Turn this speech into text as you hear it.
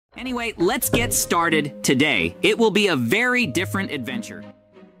Anyway, let's get started. Today, it will be a very different adventure.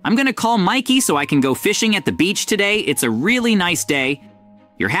 I'm gonna call Mikey so I can go fishing at the beach today. It's a really nice day.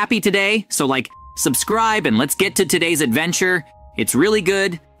 You're happy today? So subscribe and let's get to today's adventure. It's really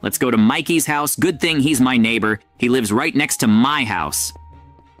good. Let's go to Mikey's house. Good thing he's my neighbor. He lives right next to my house.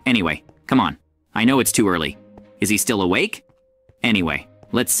 Anyway, come on. I know it's too early. Is he still awake? Anyway,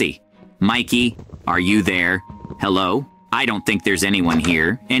 let's see. Mikey, are you there? Hello? I don't think there's anyone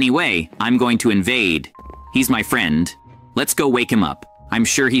here. Anyway, I'm going to invade. He's my friend. Let's go wake him up. I'm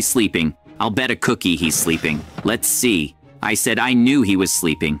sure he's sleeping. I'll bet a cookie he's sleeping. Let's see. I said I knew he was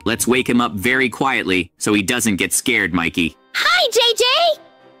sleeping. Let's wake him up very quietly so he doesn't get scared, Mikey. Hi, JJ!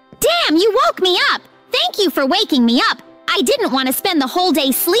 Damn, you woke me up! Thank you for waking me up. I didn't want to spend the whole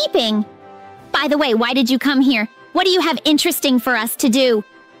day sleeping. By the way, why did you come here? What do you have interesting for us to do?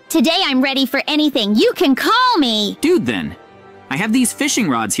 Today I'm ready for anything. You can call me. Dude, then. I have these fishing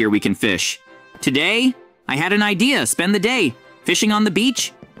rods here we can fish. Today, I had an idea. Spend the day. Fishing on the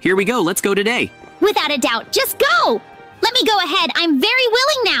beach? Here we go. Let's go today. Without a doubt. Just go! Let me go ahead. I'm very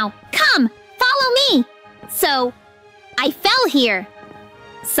willing now. Come, follow me. So, I fell here.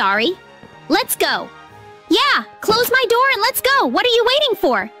 Sorry. Let's go. Yeah, close my door and let's go. What are you waiting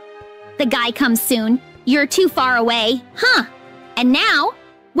for? The guy comes soon. You're too far away. Huh. And now,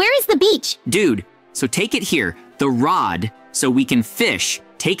 where is the beach? Dude, so take it here. The rod, so we can fish.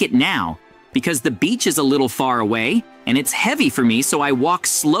 Take it now. Because the beach is a little far away, and it's heavy for me, so I walk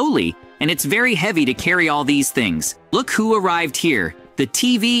slowly. And it's very heavy to carry all these things. Look who arrived here. The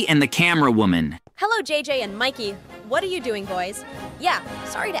TV and the camera woman. Hello, JJ and Mikey. What are you doing, boys? Yeah,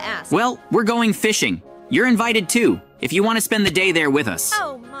 sorry to ask. Well, we're going fishing. You're invited too, if you want to spend the day there with us.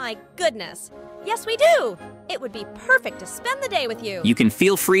 Oh my goodness. Yes, we do. It would be perfect to spend the day with you. You can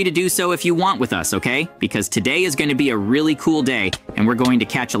feel free to do so if you want with us, okay? Because today is going to be a really cool day, and we're going to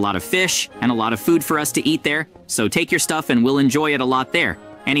catch a lot of fish and a lot of food for us to eat there. So take your stuff and we'll enjoy it a lot there.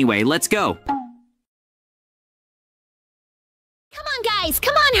 Anyway, let's go. Come on, guys.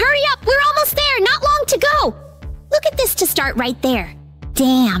 Come on, hurry up. We're almost there. Not long to go. Look at this to start right there.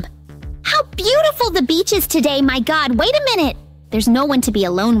 Damn. How beautiful the beach is today, my God. Wait a minute. There's no one to be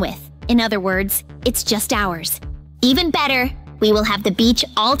alone with. In other words, it's just ours. Even better, we will have the beach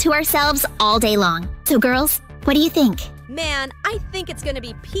all to ourselves all day long. So girls, what do you think? Man, I think it's gonna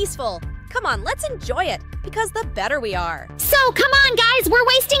be peaceful. Come on, let's enjoy it, because the better we are. So come on, guys, we're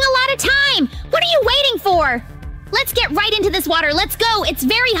wasting a lot of time. What are you waiting for? Let's get right into this water. Let's go. It's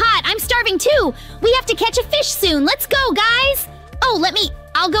very hot. I'm starving too. We have to catch a fish soon. Let's go, guys. Oh,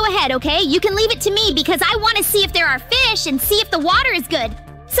 I'll go ahead, okay? You can leave it to me because I want to see if there are fish and see if the water is good.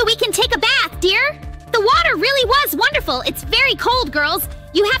 So we can take a bath, dear. The water really was wonderful. It's very cold, girls.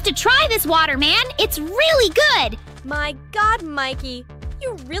 You have to try this water, man. It's really good. My God, Mikey.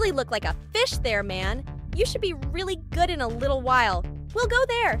 You really look like a fish there, man. You should be really good in a little while. We'll go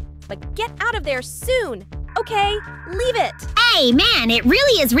there, but get out of there soon. Okay, leave it. Hey, man, it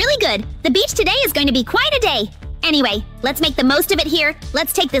really is really good. The beach today is going to be quite a day. Anyway, let's make the most of it here.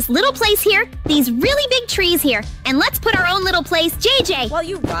 Let's take this little place here, these really big trees here, and let's put our own little place, JJ. While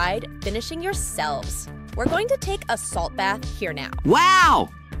you ride, finishing yourselves. We're going to take a salt bath here now. Wow!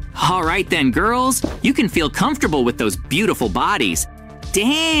 All right then, girls. You can feel comfortable with those beautiful bodies.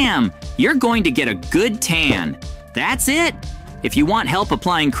 Damn! You're going to get a good tan. That's it. If you want help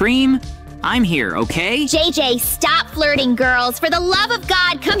applying cream, I'm here, okay? JJ, stop flirting, girls. For the love of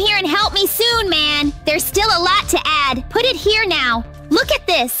God, come here and help me soon, man. There's still a lot to add. Put it here now. Look at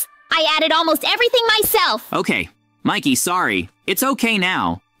this. I added almost everything myself. Okay. Mikey, sorry. It's okay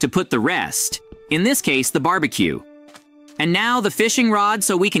now to put the rest. In this case, the barbecue. And now the fishing rod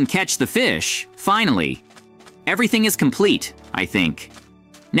so we can catch the fish. Finally. Everything is complete, I think.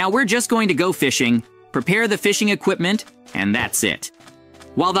 Now we're just going to go fishing, prepare the fishing equipment, and that's it.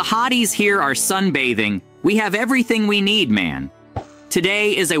 While the hotties here are sunbathing, we have everything we need, man.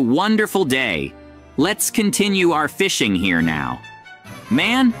 Today is a wonderful day. Let's continue our fishing here now.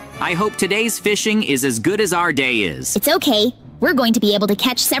 Man, I hope today's fishing is as good as our day is. It's okay. We're going to be able to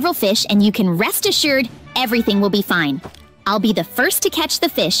catch several fish, and you can rest assured everything will be fine. I'll be the first to catch the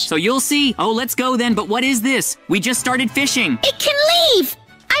fish. So you'll see. Oh, let's go then. But what is this? We just started fishing. It can leave!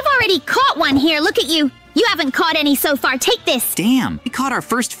 I've already caught one here. Look at you. You haven't caught any so far. Take this. Damn, we caught our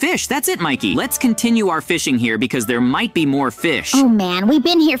first fish. That's it, Mikey. Let's continue our fishing here because there might be more fish. Oh man, we've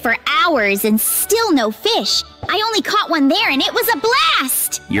been here for hours and still no fish. I only caught one there and it was a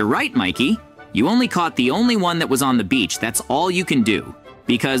blast. You're right, Mikey. You only caught the only one that was on the beach. That's all you can do.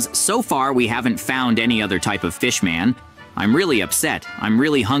 Because so far we haven't found any other type of fish, man. I'm really upset. I'm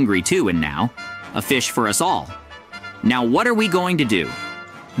really hungry too, and now a fish for us all. Now what are we going to do?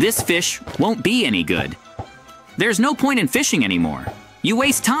 this fish won't be any good. There's no point in fishing anymore. You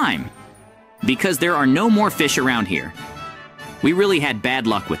waste time. Because there are no more fish around here. We really had bad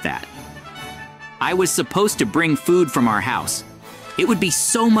luck with that. I was supposed to bring food from our house. It would be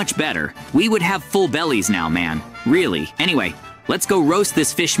so much better. We would have full bellies now, man. Really. Anyway, let's go roast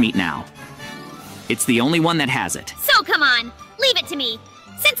this fish meat now. It's the only one that has it. So come on, leave it to me.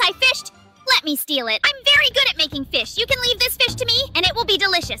 Since I fished, let me steal it. I'm very good at making fish. You can leave this fish to me, and it will be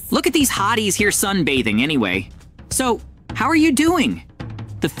delicious. Look at these hotties here sunbathing anyway. So, how are you doing?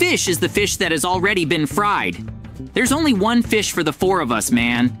 The fish is the fish that has already been fried. There's only one fish for the four of us,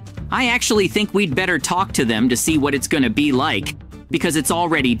 man. I actually think we'd better talk to them to see what it's gonna be like, because it's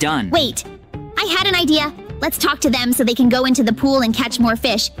already done. Wait, I had an idea. Let's talk to them so they can go into the pool and catch more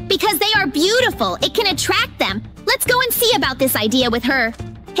fish. Because they are beautiful, it can attract them. Let's go and see about this idea with her.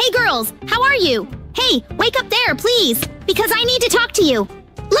 Hey girls, how are you? Hey, wake up there, please, because I need to talk to you.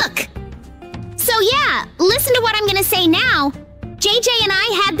 Look. So yeah, listen to what I'm gonna say now. JJ and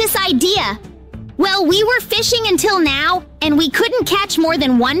I had this idea. Well, we were fishing until now, and we couldn't catch more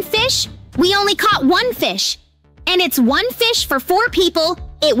than one fish. We only caught one fish. And it's one fish for 4 people.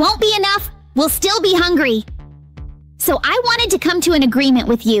 It won't be enough. We'll still be hungry. So I wanted to come to an agreement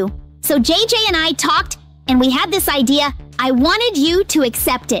with you. So JJ and I talked, and we had this idea. I wanted you to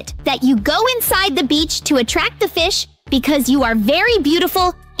accept it, that you go inside the beach to attract the fish because you are very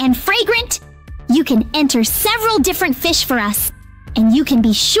beautiful and fragrant. You can enter several different fish for us, and you can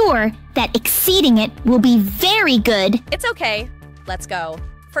be sure that exceeding it will be very good. It's okay. Let's go.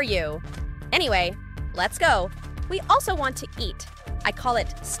 For you. Anyway, let's go. We also want to eat. I call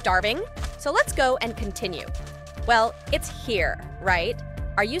it starving. So let's go and continue. Well, it's here, right?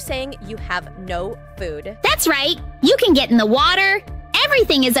 Are you saying you have no food? That's right. You can get in the water.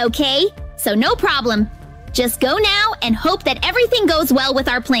 Everything is okay. So no problem. Just go now and hope that everything goes well with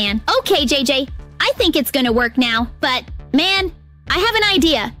our plan. Okay, JJ. I think it's gonna work now. But, man, I have an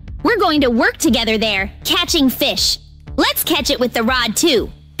idea. We're going to work together there, catching fish. Let's catch it with the rod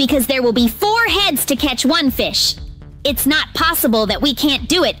too, because there will be 4 heads to catch one fish. It's not possible that we can't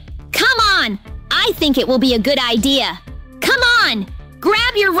do it. Come on! I think it will be a good idea. Come on!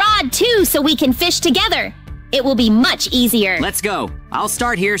 Grab your rod too so we can fish together. It will be much easier. Let's go. I'll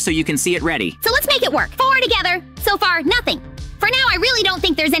start here so you can see it ready. So let's make it work. 4 together. So far, nothing. For now, I really don't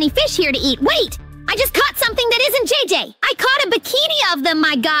think there's any fish here to eat. Wait! I just caught something that isn't JJ. I caught a bikini of them,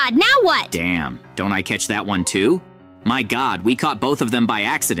 my God. Now what? Damn, don't I catch that one too? My God, we caught both of them by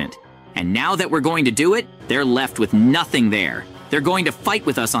accident. And now that we're going to do it, they're left with nothing there. They're going to fight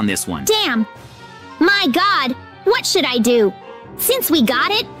with us on this one. Damn. My God, what should I do? Since we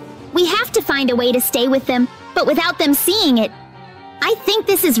got it, we have to find a way to stay with them, but without them seeing it. I think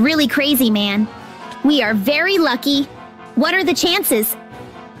this is really crazy, man. We are very lucky. What are the chances?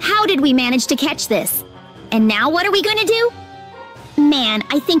 How did we manage to catch this? And now what are we gonna do? Man,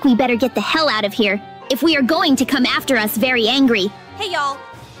 I think we better get the hell out of here if we are going to come after us very angry. Hey, y'all.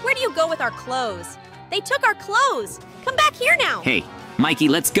 Where do you go with our clothes? They took our clothes. Come back here now. Hey, Mikey,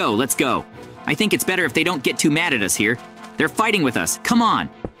 let's go, let's go. I think it's better if they don't get too mad at us here. They're fighting with us. Come on,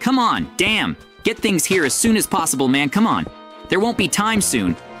 damn. Get things here as soon as possible, man, come on. There won't be time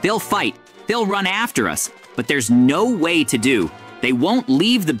soon. They'll fight, they'll run after us, but there's no way to do. They won't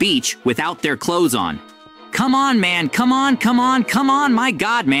leave the beach without their clothes on. Come on, man, come on, my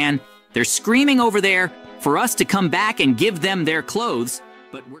God, man. They're screaming over there for us to come back and give them their clothes,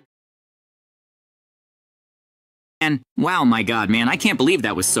 but we're... And wow, my God, man, I can't believe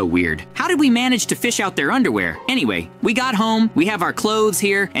that was so weird. How did we manage to fish out their underwear? Anyway, we got home, we have our clothes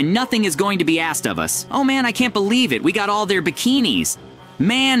here, and nothing is going to be asked of us. Oh man, I can't believe it, we got all their bikinis.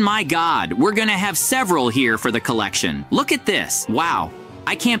 Man, my God, we're gonna have several here for the collection. Look at this, wow.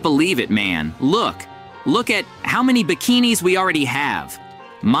 I can't believe it, man. Look at how many bikinis we already have.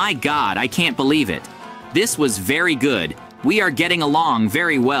 My God, I can't believe it. This was very good. We are getting along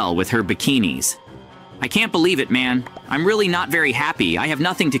very well with her bikinis. I can't believe it, man. I'm really not very happy. I have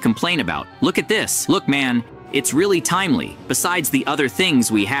nothing to complain about. Look at this. Look, man, it's really timely, besides the other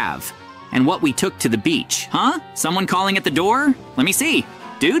things we have. And what we took to the beach. Huh? Someone calling at the door? Let me see.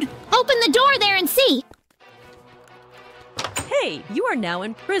 Dude? Open the door there and see. Hey, you are now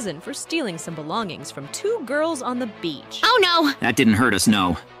in prison for stealing some belongings from 2 girls on the beach. Oh no! That didn't hurt us,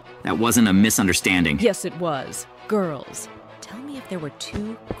 no. That wasn't a misunderstanding. Yes, it was. Girls. Tell me if there were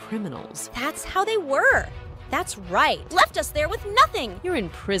 2 criminals. That's how they were. That's right. Left us there with nothing. You're in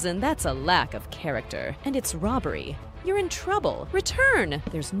prison. That's a lack of character. And it's robbery. You're in trouble. Return.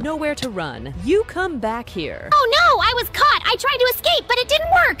 There's nowhere to run. You come back here. Oh no, I was caught. I tried to escape, but it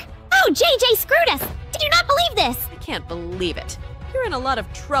didn't work. Oh, JJ screwed us. Did you not believe this? I can't believe it. You're in a lot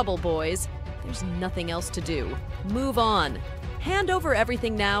of trouble, boys. There's nothing else to do. Move on. Hand over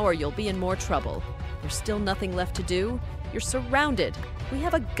everything now or you'll be in more trouble. There's still nothing left to do. You're surrounded. We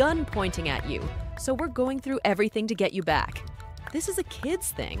have a gun pointing at you, so we're going through everything to get you back. This is a kid's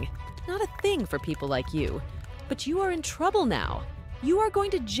thing, not a thing for people like you. But you are in trouble now. You are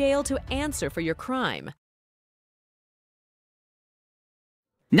going to jail to answer for your crime.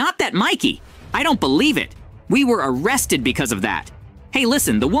 Not that Mikey! I don't believe it! We were arrested because of that. Hey,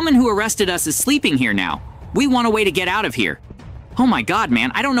 listen, the woman who arrested us is sleeping here now. We want a way to get out of here. Oh my god,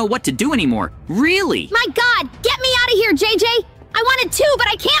 man, I don't know what to do anymore. Really? My god, get me out of here, JJ! I wanted to, but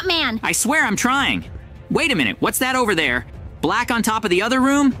I can't, man! I swear I'm trying. Wait a minute, what's that over there? Black on top of the other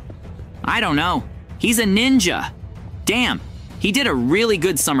room? I don't know. He's a ninja. Damn, he did a really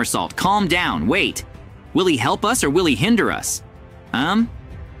good somersault. Calm down, wait. Will he help us or will he hinder us?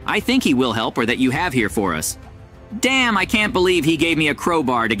 I think he will help or that you have here for us. Damn, I can't believe he gave me a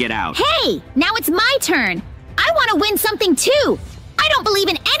crowbar to get out. Hey, now it's my turn. I want to win something too. I don't believe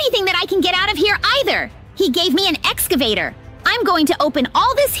in anything that I can get out of here either. He gave me an excavator. I'm going to open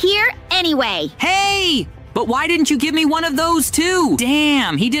all this here anyway. Hey! But why didn't you give me one of those too?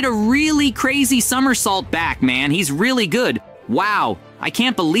 Damn, he did a really crazy somersault back, man. He's really good. Wow, I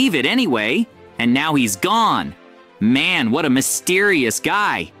can't believe it anyway. And now he's gone. Man, what a mysterious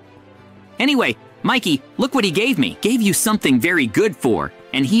guy. Anyway, Mikey, look what he gave me. Gave you something very good for,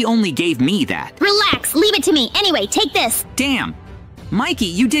 and he only gave me that. Relax, leave it to me. Anyway, take this. Damn. Mikey,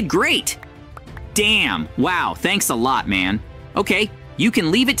 you did great. Damn. Wow, thanks a lot, man. Okay, you can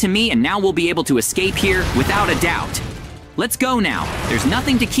leave it to me and now we'll be able to escape here without a doubt. Let's go now. There's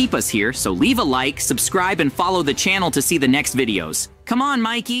nothing to keep us here, so leave a like, subscribe, and follow the channel to see the next videos. Come on,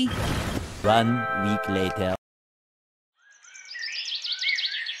 Mikey. 1 week later.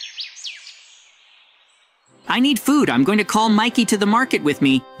 I need food. I'm going to call Mikey to the market with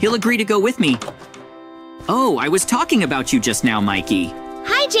me. He'll agree to go with me. Oh, I was talking about you just now, Mikey.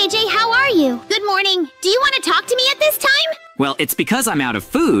 Hi, JJ, how are you? Good morning. Do you want to talk to me at this time? Well, it's because I'm out of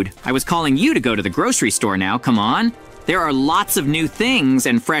food. I was calling you to go to the grocery store now. Come on. There are lots of new things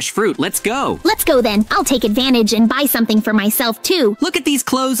and fresh fruit. Let's go. Let's go then. I'll take advantage and buy something for myself too. Look at these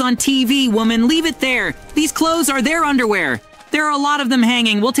clothes on TV, woman. Leave it there. These clothes are their underwear. There are a lot of them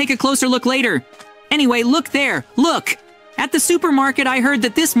hanging. We'll take a closer look later. Anyway, look there. Look. At the supermarket, I heard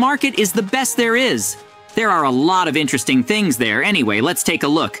that this market is the best there is. There are a lot of interesting things there. Anyway, let's take a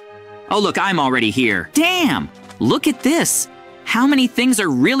look. Oh, look, I'm already here. Damn! Look at this. How many things are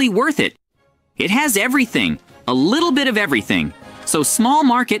really worth it? It has everything. A little bit of everything. So small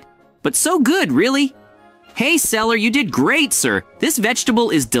market, but so good, really. Hey, seller, you did great, sir. This vegetable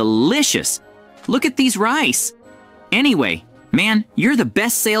is delicious. Look at these rice. Anyway, man, you're the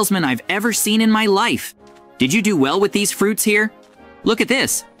best salesman I've ever seen in my life. Did you do well with these fruits here? Look at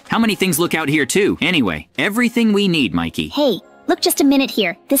this. How many things look out here too? Anyway, everything we need, Mikey. Hey, look just a minute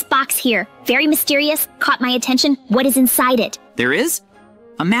here. This box here, very mysterious, caught my attention. What is inside it? There is?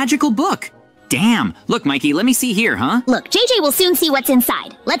 A magical book. Damn. Look, Mikey, let me see here, huh? Look, JJ will soon see what's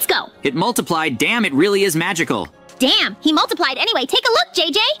inside. Let's go. It multiplied. Damn, it really is magical. Damn, he multiplied. Anyway, take a look,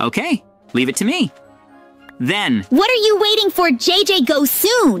 JJ. Okay, leave it to me. Then. What are you waiting for? JJ, go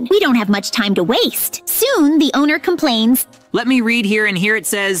soon. We don't have much time to waste. Soon, the owner complains. Let me read here, and here it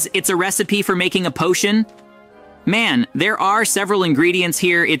says it's a recipe for making a potion. Man, there are several ingredients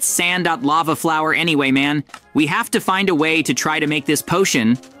here. It's sand.lava flour anyway, man. We have to find a way to try to make this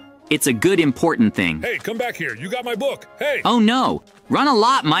potion. It's a good, important thing. Hey, come back here. You got my book. Hey! Oh no. Run a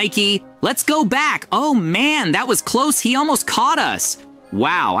lot, Mikey. Let's go back. Oh man, that was close. He almost caught us.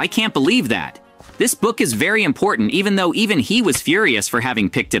 Wow, I can't believe that. This book is very important, even though even he was furious for having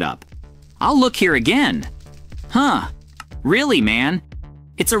picked it up. I'll look here again. Huh. Really, man?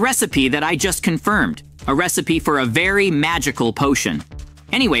 It's a recipe that I just confirmed. A recipe for a very magical potion.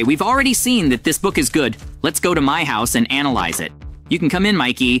 Anyway, we've already seen that this book is good. Let's go to my house and analyze it. You can come in,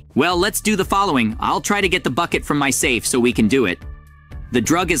 Mikey. Well, let's do the following. I'll try to get the bucket from my safe so we can do it. The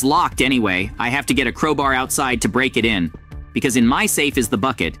drug is locked anyway. I have to get a crowbar outside to break it in. Because in my safe is the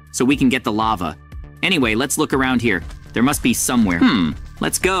bucket, so we can get the lava. Anyway, let's look around here. There must be somewhere.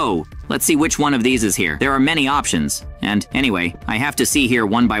 Let's go. Let's see which one of these is here. There are many options. And anyway, I have to see here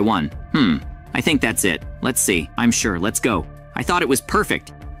one by one. I think that's it. Let's see. I'm sure. Let's go. I thought it was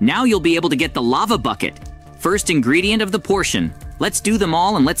perfect. Now you'll be able to get the lava bucket. First ingredient of the portion. Let's do them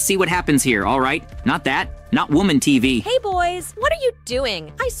all and let's see what happens here, all right? Not that. Not woman TV. Hey boys, what are you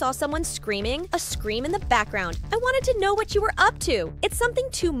doing? I saw someone screaming, a scream in the background. I wanted to know what you were up to. It's something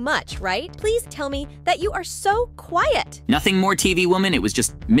too much, right? Please tell me that you are so quiet. Nothing more, TV woman. It was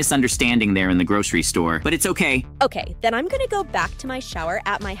just misunderstanding there in the grocery store. But it's okay. Okay, then I'm gonna go back to my shower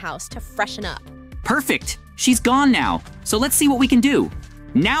at my house to freshen up. Perfect. She's gone now. So let's see what we can do.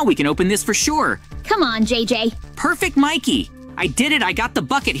 Now we can open this for sure. Come on, JJ. Perfect, Mikey. I did it. I got the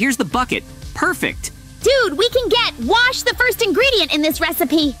bucket. Here's the bucket. Perfect. Dude, we can wash the first ingredient in this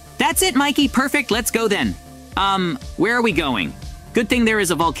recipe. That's it, Mikey. Perfect. Let's go then. Where are we going? Good thing there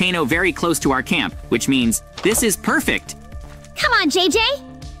is a volcano very close to our camp, which means this is perfect. Come on, JJ.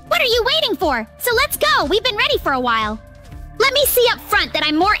 What are you waiting for? So let's go. We've been ready for a while. Let me see up front that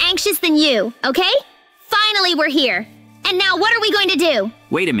I'm more anxious than you, okay? Finally, we're here. And now what are we going to do?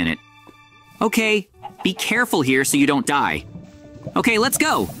 Wait a minute. Okay, be careful here so you don't die. Okay, let's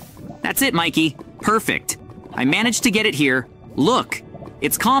go. That's it, Mikey. Perfect. I managed to get it here. Look,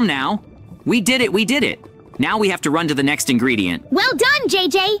 it's calm now. We did it, we did it. Now we have to run to the next ingredient. Well done,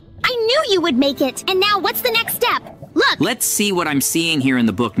 JJ. I knew you would make it. And now what's the next step? Look. Let's see what I'm seeing here in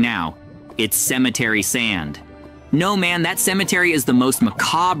the book now. It's cemetery sand. No, man, that cemetery is the most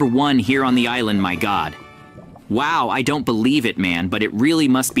macabre one here on the island, my God. Wow, I don't believe it, man, but it really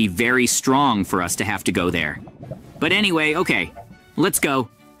must be very strong for us to have to go there. But anyway, okay, let's go.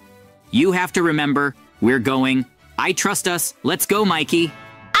 You have to remember, we're going. I trust us. Let's go, Mikey.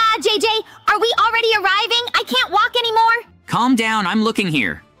 JJ, are we already arriving? I can't walk anymore. Calm down, I'm looking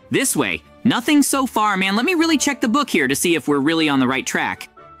here. This way. Nothing so far, man. Let me really check the book here to see if we're really on the right track.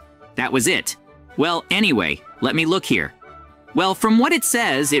 That was it. Well, anyway, let me look here. Well, from what it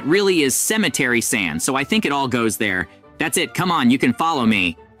says, it really is cemetery sand, so I think it all goes there. That's it, come on, you can follow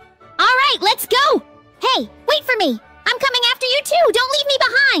me. All right, let's go. Hey, wait for me. I'm coming after you too, don't leave me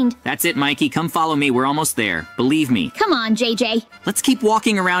behind. That's it, Mikey, come follow me, we're almost there. Believe me. Come on, JJ. Let's keep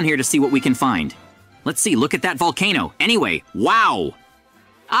walking around here to see what we can find. Let's see, look at that volcano. Anyway, wow.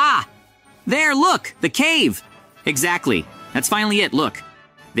 Ah, there, look, the cave. Exactly, that's finally it, look.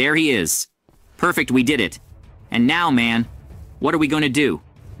 There he is. Perfect, we did it. And now, man, what are we going to do?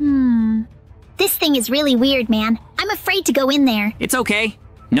 This thing is really weird, man. I'm afraid to go in there. It's okay.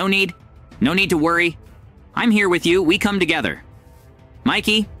 No need to worry. I'm here with you. We come together.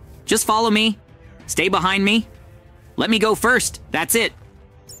 Mikey, just follow me. Stay behind me. Let me go first. That's it.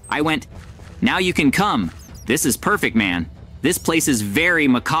 I went. Now you can come. This is perfect, man. This place is very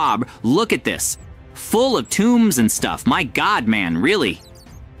macabre. Look at this. Full of tombs and stuff. My God, man, really.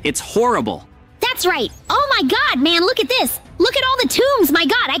 It's horrible. That's right. Oh my God, man, look at this. Look at all the tombs. My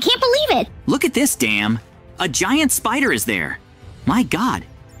God, I can't believe it. Look at this, damn. A giant spider is there. My God,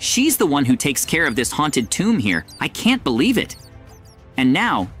 she's the one who takes care of this haunted tomb here. I can't believe it. And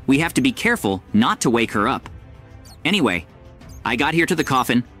now we have to be careful not to wake her up. Anyway, I got here to the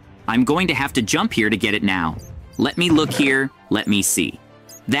coffin. I'm going to have to jump here to get it now. Let me look here. Let me see.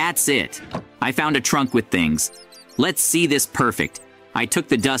 That's it. I found a trunk with things. Let's see this perfect. I took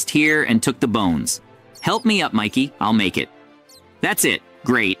the dust here and took the bones. Help me up, Mikey. I'll make it. That's it.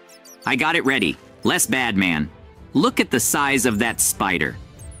 Great. I got it ready. Less bad, man. Look at the size of that spider.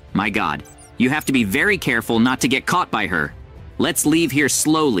 My God, you have to be very careful not to get caught by her. Let's leave here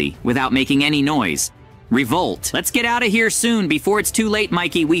slowly without making any noise. Revolt. Let's get out of here soon before it's too late,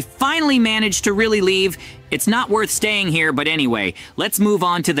 Mikey. We finally managed to really leave. It's not worth staying here, but anyway, let's move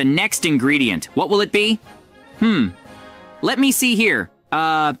on to the next ingredient. What will it be? Let me see here.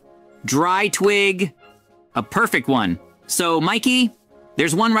 Dry twig. A perfect one. So, Mikey,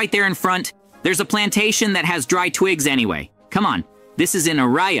 there's one right there in front. There's a plantation that has dry twigs anyway. Come on. This is in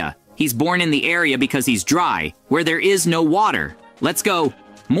Araya. He's born in the area because he's dry, where there is no water. Let's go.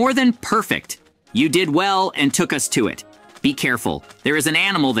 More than perfect. You did well and took us to it. Be careful. There is an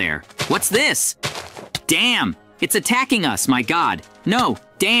animal there. What's this? Damn. It's attacking us, my God. No,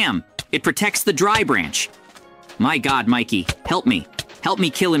 damn. It protects the dry branch. My God, Mikey, help me. Help me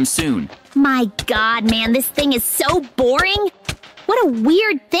kill him soon. My God, man, this thing is so boring. What a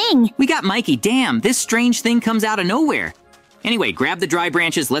weird thing. We got Mikey, damn, this strange thing comes out of nowhere. Anyway, grab the dry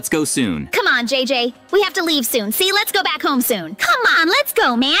branches, let's go soon. Come on, JJ. We have to leave soon. See, let's go back home soon. Come on, let's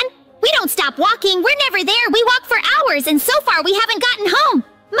go, man. We don't stop walking. We're never there. We walk for hours, and so far we haven't gotten home.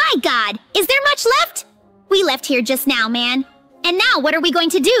 My God, is there much left? We left here just now, man. And now what are we going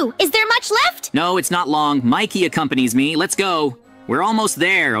to do? Is there much left? No, it's not long. Mikey accompanies me. Let's go. We're almost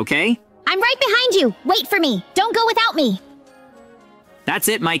there, okay? I'm right behind you. Wait for me. Don't go without me. That's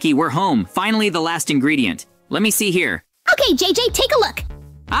it, Mikey. We're home. Finally, the last ingredient. Let me see here. Okay, JJ, take a look.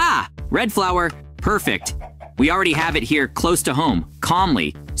 Ah, red flower. Perfect. We already have it here close to home,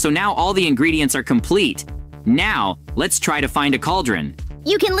 calmly. So now all the ingredients are complete. Now, let's try to find a cauldron.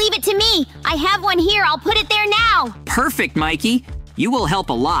 You can leave it to me. I have one here. I'll put it there now. Perfect, Mikey. You will help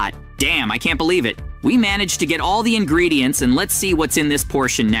a lot. Damn, I can't believe it. We managed to get all the ingredients, and let's see what's in this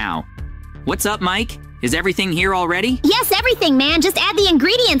portion now. What's up, Mike? Is everything here already? Yes, everything, man. Just add the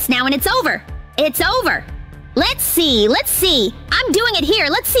ingredients now and it's over. It's over. Let's see. I'm doing it here.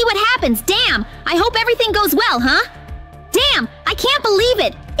 Let's see what happens. Damn, I hope everything goes well, huh? Damn, I can't believe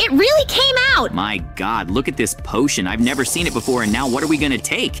it. It really came out. My God, look at this potion. I've never seen it before, and now what are we gonna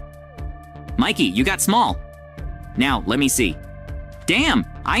take? Mikey, you got small. Now, let me see. Damn,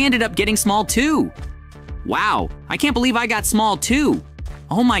 I ended up getting small too. Wow, I can't believe I got small too.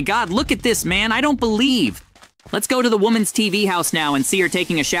 Oh my God, look at this, man. I don't believe. Let's go to the woman's TV house now and see her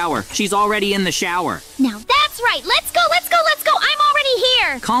taking a shower. She's already in the shower. Now that's right. Let's go. I'm already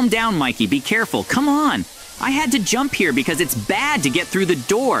here. Calm down, Mikey. Be careful. Come on. I had to jump here because it's bad to get through the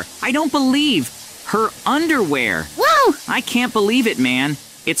door. I don't believe her underwear. Whoa! I can't believe it, man.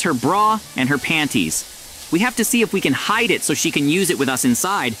 It's her bra and her panties. We have to see if we can hide it so she can use it with us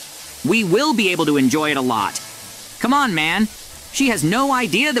inside. We will be able to enjoy it a lot. Come on, man. She has no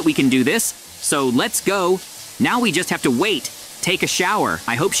idea that we can do this. So let's go. Now we just have to wait. Take a shower.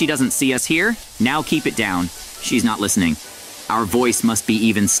 I hope she doesn't see us here. Now keep it down. She's not listening. Our voice must be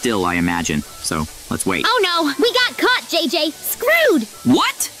even still, I imagine. So let's wait. Oh no, we got caught, JJ. Screwed.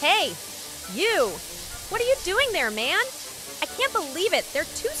 What? Hey, you! What are you doing there, man? I can't believe it. They're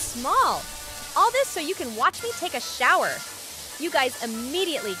too small. All this so you can watch me take a shower. You guys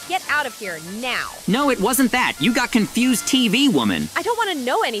immediately get out of here now. No, it wasn't that. You got confused, TV woman. I don't want to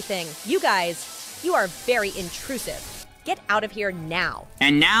know anything. You guys, you are very intrusive. Get out of here now.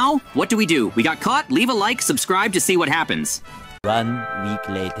 And now, what do? We got caught. Leave a like, subscribe to see what happens. 1 week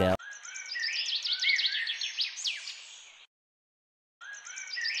later.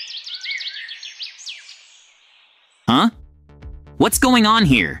 Huh? What's going on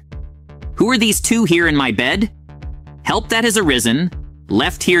here? Who are these two here in my bed? Help that has arisen.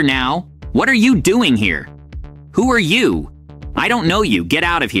 Left here now. What are you doing here? Who are you? I don't know you. Get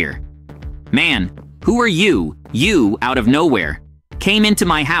out of here. Man, who are you? You, out of nowhere, came into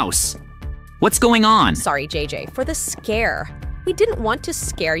my house. What's going on? Sorry, JJ, for the scare. We didn't want to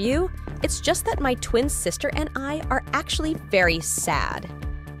scare you. It's just that my twin sister and I are actually very sad.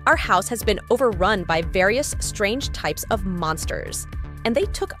 Our house has been overrun by various strange types of monsters. And they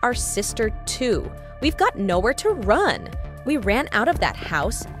took our sister too. We've got nowhere to run. We ran out of that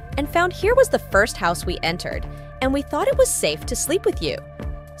house and found here was the first house we entered, and we thought it was safe to sleep with you.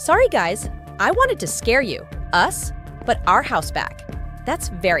 Sorry guys, I wanted to scare you, us, but our house back. That's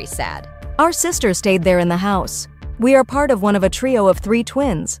very sad. Our sister stayed there in the house. We are part of one of a trio of 3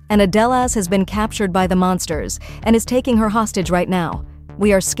 twins, and Adelas has been captured by the monsters and is taking her hostage right now.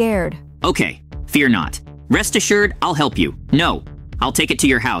 We are scared. Okay, fear not. Rest assured, I'll help you. No, I'll take it to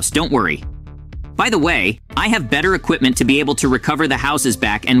your house, don't worry. By the way, I have better equipment to be able to recover the houses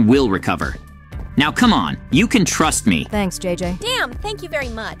back and will recover. Now come on, you can trust me. Thanks, JJ. Damn, thank you very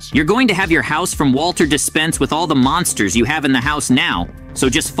much. You're going to have your house from Walter dispense with all the monsters you have in the house now, so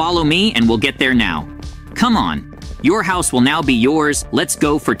just follow me and we'll get there now. Come on. Your house will now be yours. Let's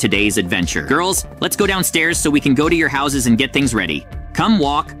go for today's adventure. Girls, let's go downstairs so we can go to your houses and get things ready. Come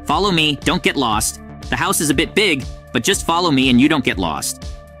walk, follow me, don't get lost. The house is a bit big, but just follow me and you don't get lost.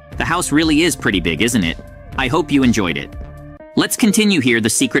 The house really is pretty big, isn't it? I hope you enjoyed it. Let's continue here the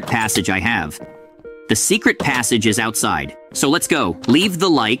secret passage I have. The secret passage is outside, so let's go. Leave the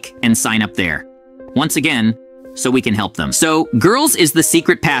like and sign up there. Once again, so we can help them. So, girls is the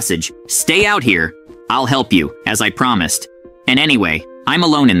secret passage. Stay out here. I'll help you, as I promised. And anyway, I'm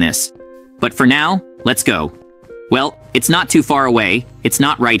alone in this. But for now, let's go. Well, it's not too far away. It's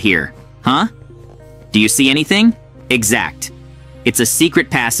not right here. Huh? Do you see anything? Exact. It's a secret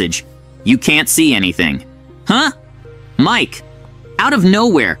passage. You can't see anything. Huh? Mike! Out of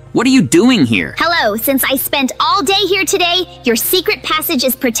nowhere, what are you doing here? Hello, since I spent all day here today, your secret passage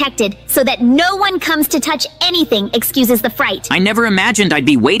is protected so that no one comes to touch anything, excuses the fright. I never imagined I'd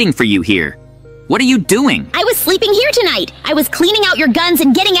be waiting for you here. What are you doing? I was sleeping here tonight. I was cleaning out your guns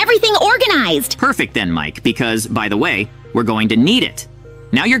and getting everything organized. Perfect then, Mike, because, by the way, we're going to need it.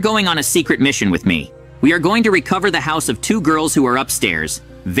 Now you're going on a secret mission with me. We are going to recover the house of 2 girls who are upstairs.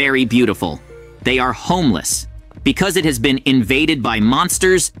 Very beautiful. They are homeless. Because it has been invaded by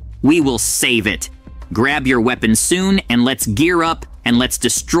monsters, we will save it. Grab your weapons soon and let's gear up and let's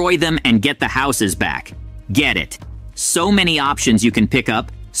destroy them and get the houses back. Get it. So many options you can pick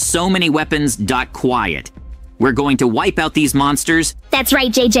up. So many weapons. Quiet. We're going to wipe out these monsters. That's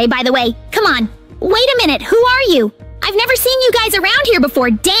right, JJ, by the way. Come on. Wait a minute, who are you? I've never seen you guys around here before.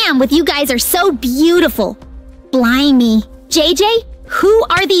 Damn, with you guys are so beautiful. Blimey. JJ, who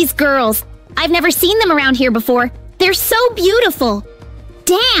are these girls? I've never seen them around here before. They're so beautiful.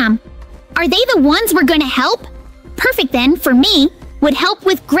 Damn. Are they the ones we're gonna help? Perfect then, for me. Would help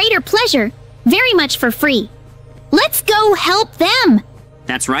with greater pleasure. Very much for free. Let's go help them.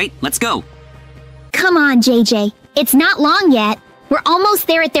 That's right, let's go. Come on, JJ. It's not long yet. We're almost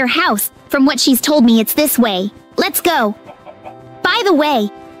there at their house. From what she's told me, it's this way. Let's go. By the way,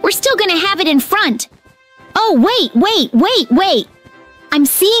 we're still gonna have it in front. Oh, wait. I'm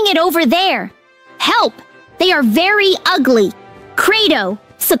seeing it over there. Help! They are very ugly. Credo,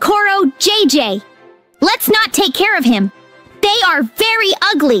 Socorro, JJ. Let's not take care of him. They are very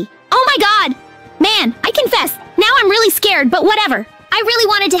ugly. Oh my god! Man, I confess, now I'm really scared, but whatever. I really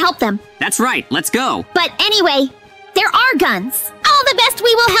wanted to help them. That's right, let's go. But anyway, there are guns. All the best,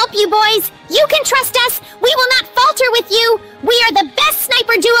 we will help you boys. You can trust us. We will not falter with you. We are the best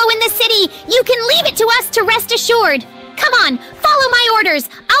sniper duo in the city. You can leave it to us to rest assured. Come on, follow my orders.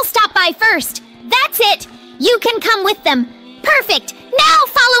 I'll stop by first. That's it. You can come with them. Perfect. Now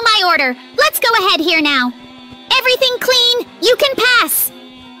follow my order. Let's go ahead here now. Everything clean. You can pass.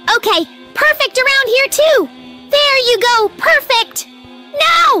 Okay, perfect around here too. There you go. Perfect.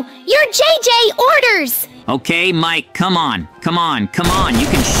 No, your JJ orders. Okay, Mike, come on. You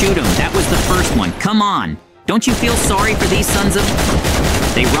can shoot him. That was the first one. Come on. Don't you feel sorry for these sons of...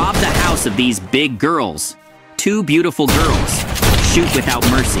 They robbed the house of these big girls. 2 beautiful girls. Shoot without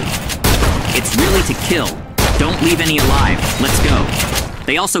mercy. It's really to kill. Don't leave any alive. Let's go.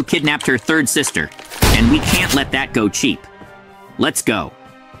 They also kidnapped her 3rd sister, and we can't let that go cheap. Let's go.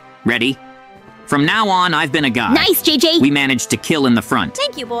 Ready? From now on, I've been a guy. Nice, JJ. We managed to kill in the front.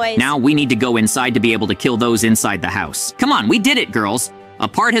 Thank you, boys. Now we need to go inside to be able to kill those inside the house. Come on, we did it, girls. A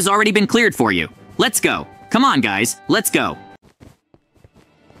part has already been cleared for you. Let's go. Come on, guys. Let's go.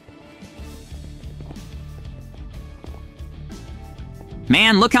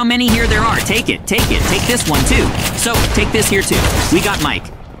 Man, look how many here there are. Take it. Take this one, too. So, take this here, too. We got Mike.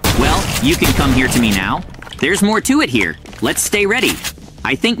 Well, you can come here to me now. There's more to it here. Let's stay ready.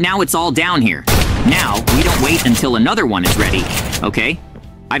 I think now it's all down here. Now, we don't wait until another one is ready, okay?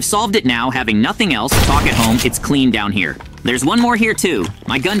 I've solved it now, having nothing else. Talk at home, it's clean down here. There's one more here, too.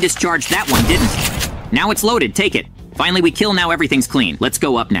 My gun discharged that one, didn't. Now it's loaded, take it. Finally, we kill, now everything's clean. Let's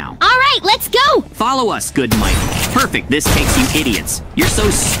go up now. All right, let's go. Follow us, good Mike. Perfect, this takes you idiots. You're so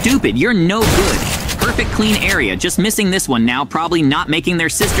stupid, you're no good. Perfect clean area, just missing this one now, probably not making their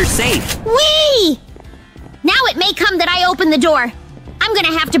sister safe. Whee! Now it may come that I open the door. I'm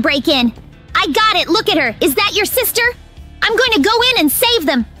gonna have to break in. I got it, look at her. Is that your sister? I'm going to go in and save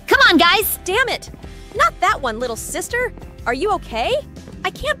them. Come on, guys. Damn it! Not that one, little sister. Are you okay?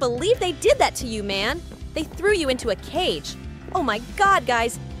 I can't believe they did that to you, man. They threw you into a cage. Oh my god,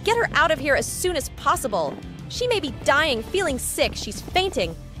 guys. Get her out of here as soon as possible. She may be dying, feeling sick. She's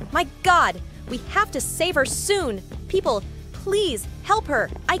fainting. My god, we have to save her soon. People, please help her.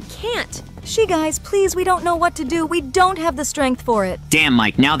 I can't. Guys, please, we don't know what to do. We don't have the strength for it. Damn,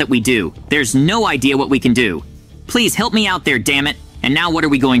 Mike, now that we do, there's no idea what we can do. Please help me out there, damn it. And now what are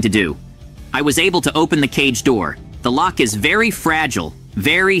we going to do? I was able to open the cage door. The lock is very fragile,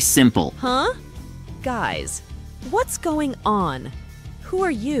 very simple. Huh? Guys, what's going on? Who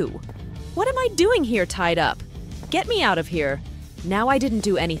are you? What am I doing here tied up? Get me out of here. Now I didn't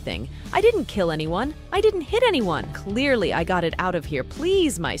do anything. I didn't kill anyone. I didn't hit anyone. Clearly, I got it out of here.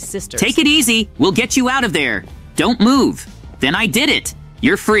 Please, my sisters. Take it easy. We'll get you out of there. Don't move. Then I did it.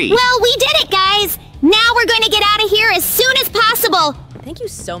 You're free. Well, we did it, guys. Now we're going to get out of here as soon as possible. Thank you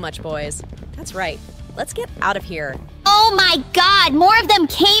so much, boys. That's right. Let's get out of here. Oh my god, more of them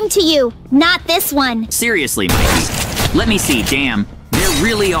came to you. Not this one. Seriously, Mikey. Let me see, damn. There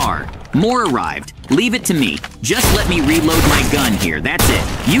really are. More arrived. Leave it to me. Just let me reload my gun here. That's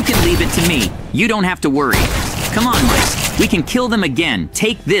it. You can leave it to me. You don't have to worry. Come on, Mike. We can kill them again.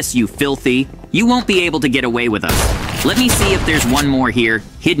 Take this, you filthy. You won't be able to get away with us. Let me see if there's one more here.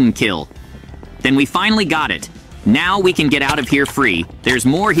 Hidden kill. Then we finally got it. Now we can get out of here free. There's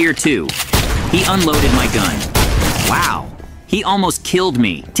more here too. He unloaded my gun. Wow. He almost killed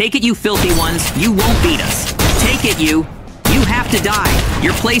me. Take it, you filthy ones. You won't beat us. Take it, you. You have to die.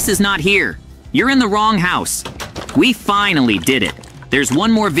 Your place is not here. You're in the wrong house. We finally did it. There's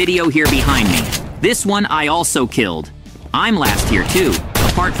one more video here behind me. This one I also killed. I'm last here too,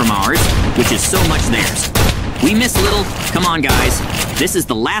 apart from ours, which is so much theirs. We miss little. Come on, guys. This is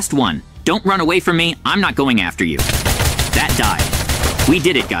the last one. Don't run away from me. I'm not going after you. That died. We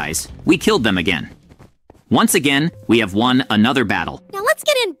did it, guys. We killed them again. Once again, we have won another battle. Now let's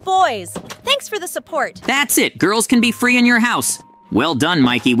get in, boys. Thanks for the support. That's it. Girls can be free in your house. Well done,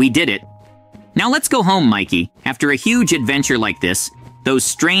 Mikey. We did it. Now let's go home, Mikey. After a huge adventure like this, those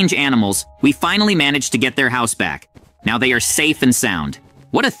strange animals, we finally managed to get their house back. Now they are safe and sound.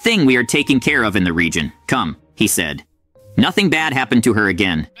 What a thing we are taking care of in the region. Come, he said. Nothing bad happened to her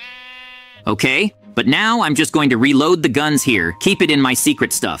again. Okay, but now I'm just going to reload the guns here, keep it in my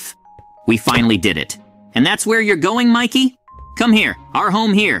secret stuff. We finally did it. And that's where you're going, Mikey? Come here, our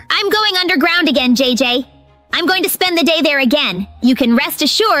home here. I'm going underground again, JJ. I'm going to spend the day there again. You can rest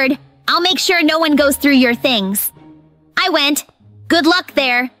assured, I'll make sure no one goes through your things. I went. Good luck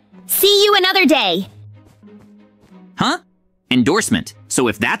there. See you another day. Huh? Endorsement. So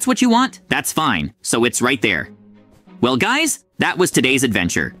if that's what you want, that's fine. So it's right there. Well, guys, that was today's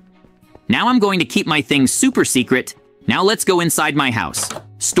adventure. Now I'm going to keep my things super secret. Now let's go inside my house.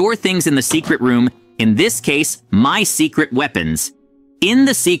 Store things in the secret room. In this case, my secret weapons. In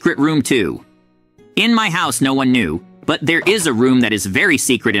the secret room too. In my house, no one knew, but there is a room that is very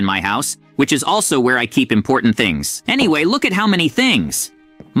secret in my house, which is also where I keep important things. Anyway, look at how many things.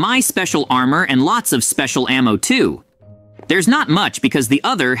 My special armor and lots of special ammo too. There's not much because the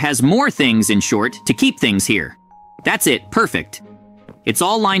other has more things, in short, to keep things here. That's it, perfect. It's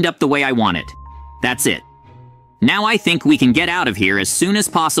all lined up the way I want it. That's it. Now I think we can get out of here as soon as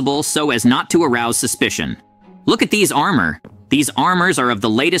possible so as not to arouse suspicion. Look at these armor. These armors are of the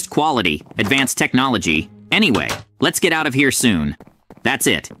latest quality, advanced technology. Anyway, let's get out of here soon. That's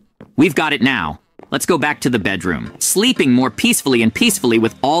it. We've got it now. Let's go back to the bedroom, sleeping more peacefully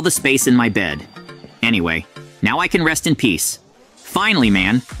with all the space in my bed. Anyway, now I can rest in peace. Finally,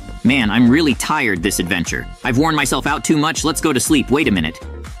 man. Man, I'm really tired this adventure. I've worn myself out too much. Let's go to sleep. Wait a minute.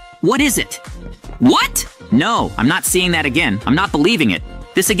 What is it? What? No, I'm not seeing that again. I'm not believing it.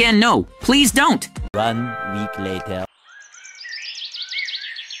 This again, no. Please don't. 1 week later.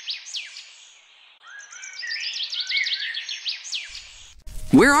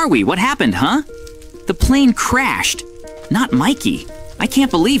 Where are we? What happened, huh? The plane crashed. Not Mikey. I can't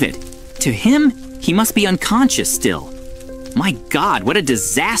believe it. To him, he must be unconscious still. My God, what a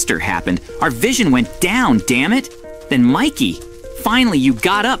disaster happened. Our vision went down, damn it. Then Mikey, finally you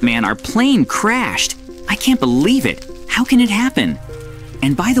got up, man. Our plane crashed. I can't believe it. How can it happen?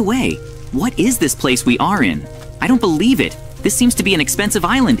 And by the way, what is this place we are in? I don't believe it. This seems to be an expensive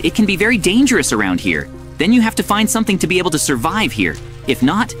island. It can be very dangerous around here. Then you have to find something to be able to survive here. If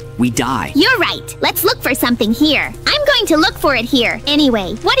not, we die. You're right. Let's look for something here. I'm going to look for it here.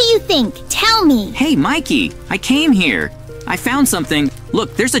 Anyway, what do you think? Tell me. Hey, Mikey, I came here. I found something.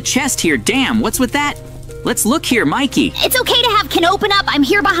 Look, there's a chest here. Damn, what's with that? Let's look here, Mikey. It's okay to have Can open up. I'm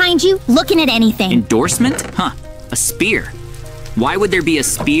here behind you, looking at anything. Endorsement? Huh, a spear. Why would there be a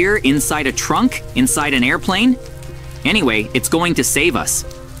spear inside a trunk, inside an airplane? Anyway, it's going to save us.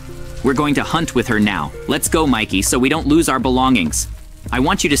 We're going to hunt with her now. Let's go, Mikey, so we don't lose our belongings. I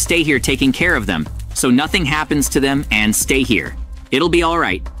want you to stay here taking care of them, so nothing happens to them, and stay here. It'll be all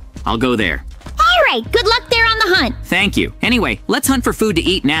right. I'll go there. All right, good luck there on the hunt. Thank you. Anyway, let's hunt for food to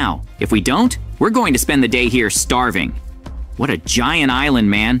eat now. If we don't, we're going to spend the day here starving. What a giant island,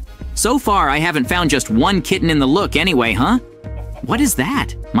 man. So far, I haven't found just one kitten in the look anyway, huh? What is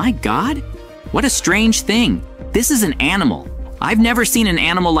that? My God. What a strange thing. This is an animal. I've never seen an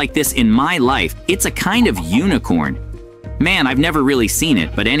animal like this in my life. It's a kind of unicorn. Man, I've never really seen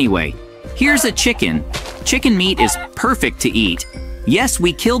it, but anyway. Here's a chicken. Chicken meat is perfect to eat. Yes,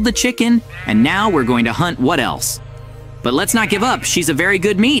 we killed the chicken, and now we're going to hunt what else? But let's not give up. She's a very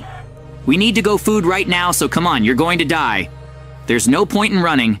good meat. We need to go food right now, so come on, you're going to die. There's no point in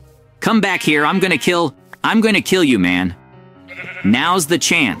running. Come back here, I'm gonna kill you, man. Now's the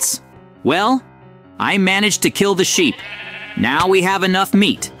chance. Well, I managed to kill the sheep. Now we have enough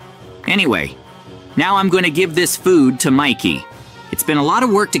meat. Anyway, now I'm going to give this food to Mikey. It's been a lot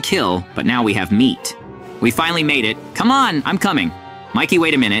of work to kill, but now we have meat. We finally made it. Come on, I'm coming. Mikey,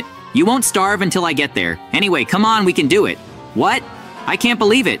 wait a minute. You won't starve until I get there. Anyway, come on, we can do it. What? I can't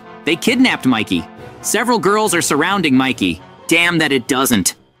believe it. They kidnapped Mikey. Several girls are surrounding Mikey. Damn that it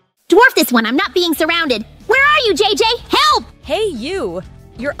doesn't. Dwarf this one, I'm not being surrounded. Where are you, JJ? Help! Hey, you!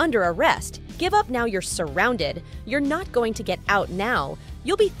 You're under arrest. Give up now, you're surrounded. You're not going to get out now.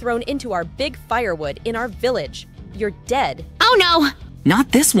 You'll be thrown into our big firewood in our village. You're dead. Oh no!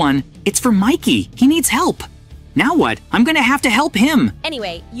 Not this one. It's for Mikey. He needs help. Now what? I'm gonna have to help him.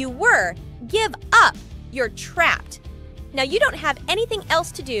 Anyway, you were. Give up. You're trapped. Now you don't have anything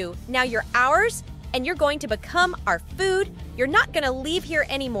else to do. Now you're ours, and you're going to become our food. You're not gonna leave here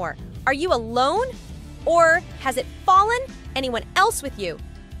anymore. Are you alone? Or has it fallen? Anyone else with you?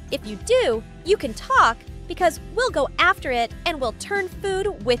 If you do, you can talk because we'll go after it and we'll turn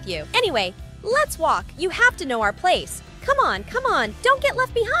food with you. Anyway, let's walk. You have to know our place. Come on, don't get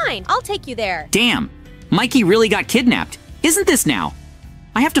left behind. I'll take you there. Damn, Mikey really got kidnapped. Isn't this now?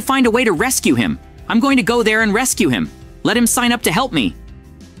 I have to find a way to rescue him. I'm going to go there and rescue him. Let him sign up to help me.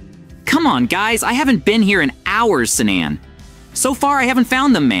 Come on, guys, I haven't been here in hours, Sinan. So far, I haven't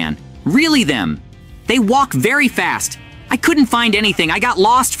found them, man. Really them. They walk very fast. I couldn't find anything. I got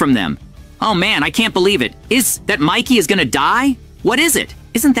lost from them. Oh man, I can't believe it. Is that Mikey is gonna die? What is it?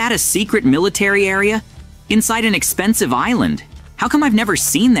 Isn't that a secret military area? Inside an expensive island. How come I've never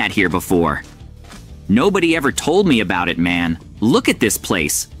seen that here before? Nobody ever told me about it, man. Look at this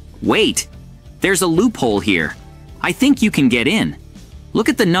place. Wait, there's a loophole here. I think you can get in. Look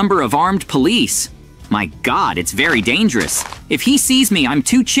at the number of armed police. My God, it's very dangerous. If he sees me, I'm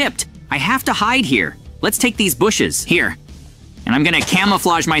too chipped. I have to hide here. Let's take these bushes. Here. And I'm gonna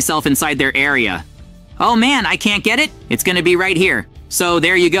camouflage myself inside their area. Oh man, I can't get it? It's gonna be right here. So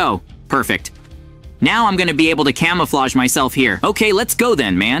there you go. Perfect. Now I'm gonna be able to camouflage myself here. Okay, let's go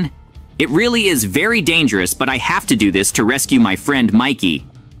then, man. It really is very dangerous, but I have to do this to rescue my friend Mikey.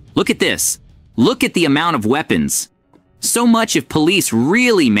 Look at this. Look at the amount of weapons. So much if police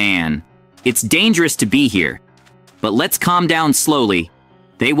really, man. It's dangerous to be here. But let's calm down slowly.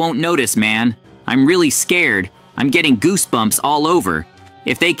 They won't notice, man. I'm really scared. I'm getting goosebumps all over.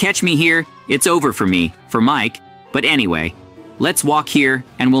 If they catch me here, it's over for me, for Mike. But anyway, let's walk here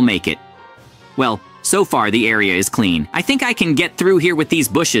and we'll make it. Well, so far the area is clean. I think I can get through here with these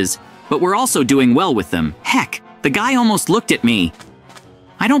bushes, but we're also doing well with them. Heck, the guy almost looked at me.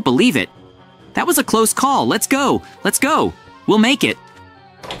 I don't believe it. That was a close call. Let's go. Let's go. We'll make it.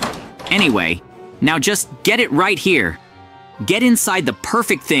 Anyway, now just get it right here. Get inside the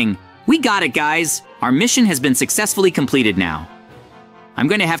perfect thing. We got it, guys. Our mission has been successfully completed now. I'm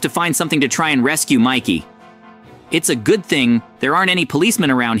going to have to find something to try and rescue Mikey. It's a good thing there aren't any policemen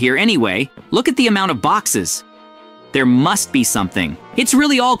around here anyway. Look at the amount of boxes. There must be something. It's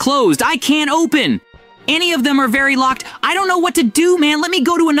really all closed. I can't open. Any of them are very locked. I don't know what to do, man. Let me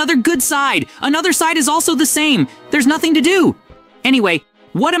go to another good side. Another side is also the same. There's nothing to do. Anyway,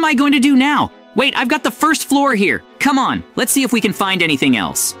 what am I going to do now? Wait, I've got the first floor here. Come on, let's see if we can find anything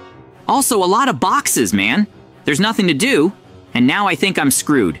else. Also, a lot of boxes, man. There's nothing to do. And now I think I'm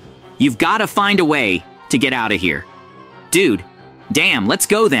screwed. You've got to find a way to get out of here. Dude, damn, let's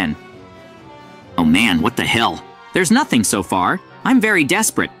go then. Oh man, what the hell? There's nothing so far. I'm very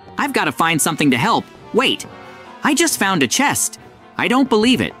desperate. I've got to find something to help. Wait, I just found a chest. I don't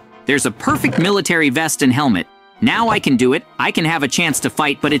believe it. There's a perfect military vest and helmet. Now I can do it. I can have a chance to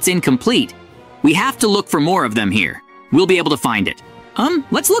fight, but it's incomplete. We have to look for more of them here. We'll be able to find it.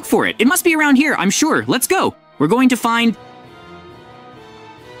 Let's look for it. It must be around here, I'm sure. Let's go. We're going to find...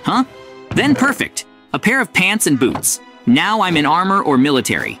 Huh? Then perfect. A pair of pants and boots. Now I'm in armor or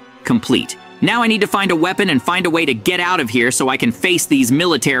military. Complete. Now I need to find a weapon and find a way to get out of here so I can face these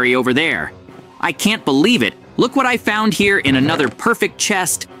military over there. I can't believe it. Look what I found here in another perfect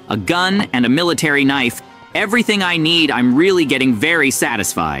chest, a gun, and a military knife. Everything I need. I'm really getting very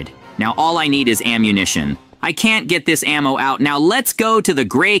satisfied. Now all I need is ammunition. I can't get this ammo out. Now let's go to the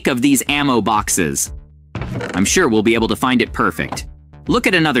grake of these ammo boxes. I'm sure we'll be able to find it perfect. Look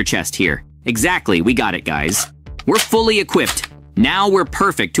at another chest here. Exactly, we got it, guys. We're fully equipped. Now we're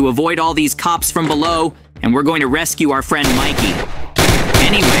perfect to avoid all these cops from below, and we're going to rescue our friend Mikey.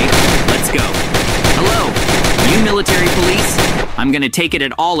 Anyway, let's go. Hello, you military police? I'm gonna take it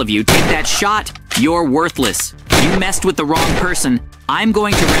at all of you. Take that shot. You're worthless. You messed with the wrong person. I'm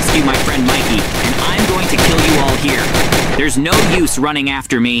going to rescue my friend Mikey, and I'm going to kill you all here. There's no use running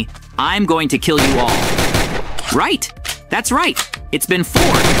after me. I'm going to kill you all. Right. That's right. It's been 4.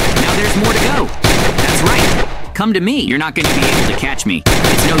 Now there's more to go. That's right. Come to me. You're not going to be able to catch me.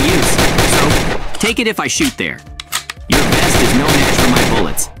 It's no use. So, take it if I shoot there. Your vest is no match for my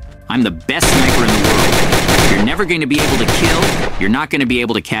bullets. I'm the best sniper in the world. You're never going to be able to kill. You're not going to be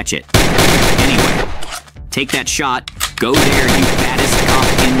able to catch it. Anyway, take that shot. Go there, you fattest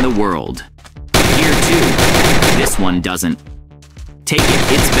cop in the world. Here too. This one doesn't. Take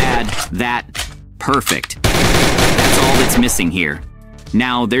it. It's bad. That. Perfect. That's all that's missing here.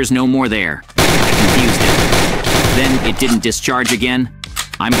 Now, there's no more there. I confused it. Then it didn't discharge again.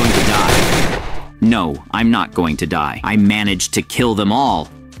 I'm going to die. No, I'm not going to die. I managed to kill them all.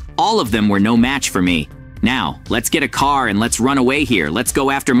 All of them were no match for me. Now, let's get a car and let's run away here. Let's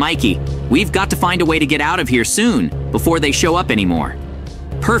go after Mikey. We've got to find a way to get out of here soon, before they show up anymore.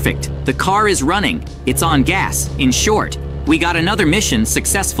 Perfect. The car is running. It's on gas. In short, we got another mission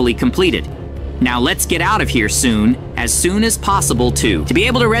successfully completed. Now let's get out of here soon as possible too. To be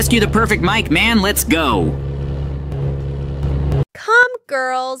able to rescue the perfect Mike, man, let's go. Come,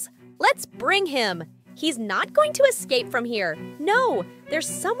 girls. Let's bring him. He's not going to escape from here. No, there's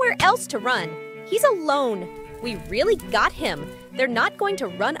somewhere else to run. He's alone. We really got him. They're not going to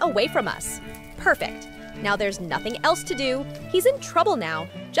run away from us. Perfect. Now there's nothing else to do. He's in trouble now.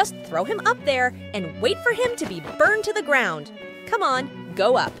 Just throw him up there and wait for him to be burned to the ground. Come on,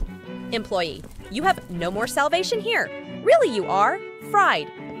 go up. Employee, you have no more salvation here. Really you are. Fried.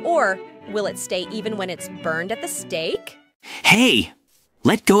 Or will it stay even when it's burned at the stake? Hey,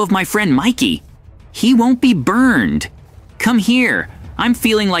 let go of my friend Mikey. He won't be burned. Come here. I'm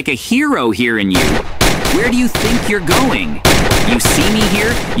feeling like a hero hearing you. Where do you think you're going? You see me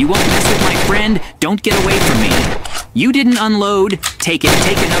here? You won't mess with my friend? Don't get away from me. You didn't unload. Take it.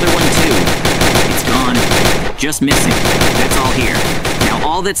 Take another one too. It's gone. Just missing. That's all here. Now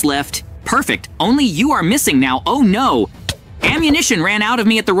all that's left. Perfect. Only you are missing now. Oh no. Ammunition ran out of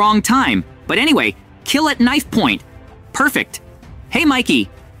me at the wrong time. But anyway, kill at knife point. Perfect. Hey Mikey,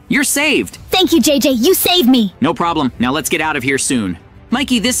 you're saved. Thank you, JJ. You saved me. No problem. Now let's get out of here soon.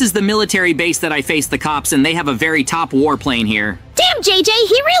 Mikey, this is the military base that I faced the cops, and they have a very top warplane here. Damn, JJ,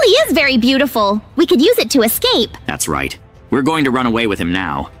 he really is very beautiful. We could use it to escape. That's right. We're going to run away with him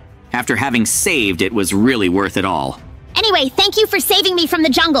now. After having saved, it was really worth it all. Anyway, thank you for saving me from the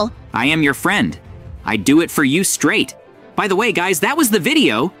jungle. I am your friend. I'd do it for you straight. By the way, guys, that was the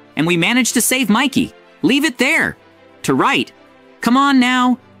video, and we managed to save Mikey. Leave it there. To right. Come on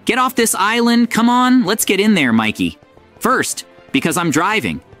now. Get off this island. Come on, let's get in there, Mikey. First, because I'm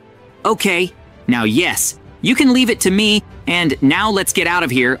driving. Okay, now yes, you can leave it to me, and now let's get out of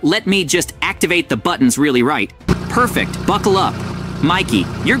here. Let me just activate the buttons really right. Perfect, buckle up. Mikey,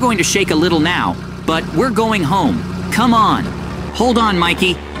 you're going to shake a little now, but we're going home. Come on. Hold on,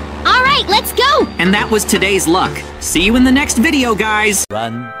 Mikey. All right, let's go. And that was today's luck. See you in the next video, guys.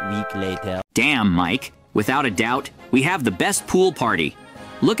 1 week later. Damn, Mike. Without a doubt, we have the best pool party.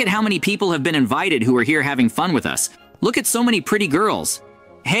 Look at how many people have been invited who are here having fun with us. Look at so many pretty girls.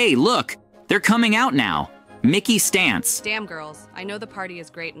 Hey, look, they're coming out now. Mickey Stance. Damn, girls. I know the party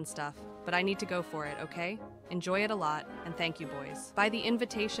is great and stuff, but I need to go for it, okay? Enjoy it a lot, and thank you, boys. By the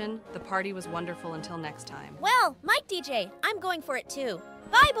invitation, the party was wonderful until next time. Well, Mike DJ, I'm going for it too.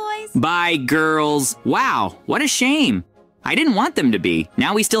 Bye, boys. Bye, girls. Wow, what a shame. I didn't want them to be.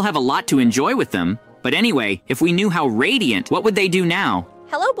 Now we still have a lot to enjoy with them. But anyway, if we knew how radiant, what would they do now?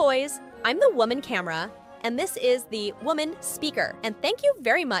 Hello, boys. I'm the woman camera, and this is the woman speaker. And thank you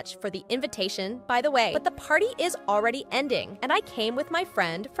very much for the invitation, by the way. But the party is already ending, and I came with my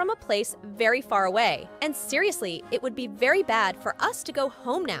friend from a place very far away. And seriously, it would be very bad for us to go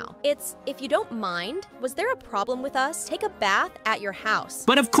home now. If you don't mind, was there a problem with us? Take a bath at your house.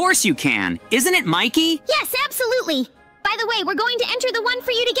 But of course you can. Isn't it, Mikey? Yes, absolutely. By the way, we're going to enter the one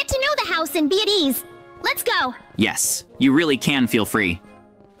for you to get to know the house and be at ease. Let's go. Yes, you really can feel free.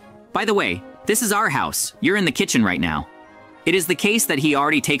 By the way, this is our house. You're in the kitchen right now. It is the case that he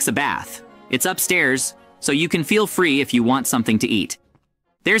already takes a bath. It's upstairs, so you can feel free if you want something to eat.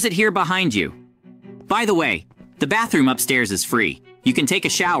 There's it here behind you. By the way, the bathroom upstairs is free. You can take a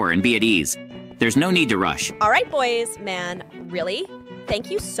shower and be at ease. There's no need to rush. All right, boys, man, really? Thank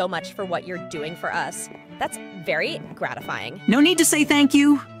you so much for what you're doing for us. That's very gratifying. No need to say thank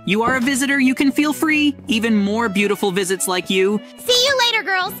you. You are a visitor, you can feel free. Even more beautiful visits like you. See you later,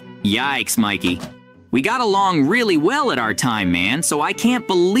 girls. Yikes, Mikey. We got along really well at our time, man, so I can't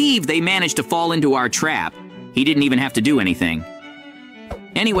believe they managed to fall into our trap. He didn't even have to do anything.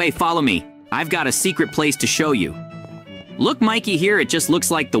 Anyway, follow me. I've got a secret place to show you. Look, Mikey, here, it just looks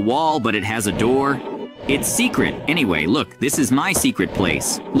like the wall, but it has a door. It's secret. Anyway, look, this is my secret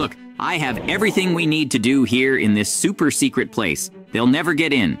place. Look, I have everything we need to do here in this super secret place. They'll never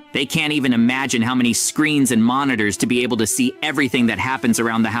get in. They can't even imagine how many screens and monitors to be able to see everything that happens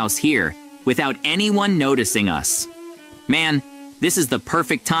around the house here without anyone noticing us. Man, this is the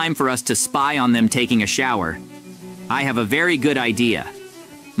perfect time for us to spy on them taking a shower. I have a very good idea.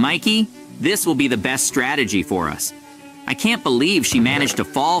 Mikey, this will be the best strategy for us. I can't believe she managed to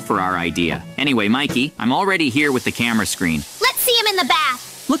fall for our idea. Anyway, Mikey, I'm already here with the camera screen. Let's see him in the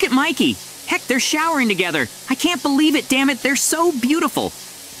bath. Look at Mikey. Heck, they're showering together. I can't believe it, damn it. They're so beautiful.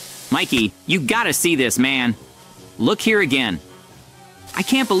 Mikey, you gotta see this, man. Look here again. I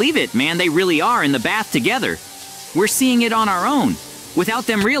can't believe it, man. They really are in the bath together. We're seeing it on our own, without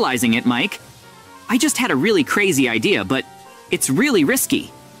them realizing it, Mike. I just had a really crazy idea, but it's really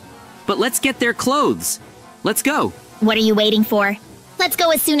risky. But let's get their clothes. Let's go. What are you waiting for? Let's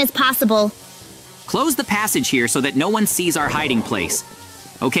go as soon as possible. Close the passage here so that no one sees our hiding place.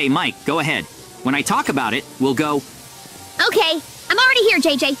 Okay, Mike, go ahead. When I talk about it, we'll go, Okay, I'm already here,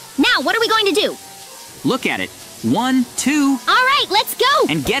 JJ. Now, what are we going to do? look at it. 1, 2, All right, let's go!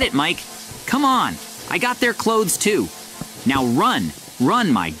 and get it, Mike. Come on. I got their clothes too. Now run.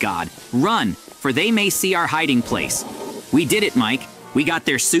 Run, my God. Run, for they may see our hiding place. We did it, Mike. We got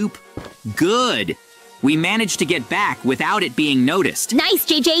their soup. Good. We managed to get back without it being noticed. Nice,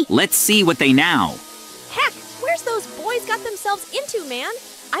 JJ. Let's see what they now. Heck, where's those boys got themselves into, man?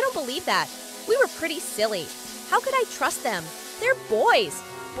 I don't believe that. We were pretty silly. How could I trust them? They're boys.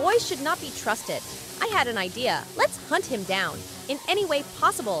 Boys should not be trusted. I had an idea. Let's hunt him down. In any way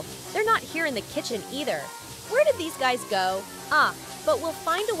possible. They're not here in the kitchen either. Where did these guys go? But we'll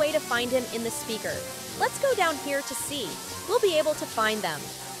find a way to find him in the speaker. Let's go down here to see. We'll be able to find them.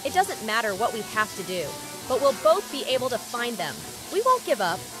 It doesn't matter what we have to do, but we'll both be able to find them. We won't give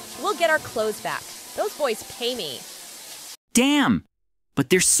up. We'll get our clothes back. Those boys pay me. Damn. But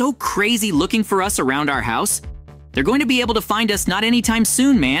they're so crazy looking for us around our house. They're going to be able to find us not anytime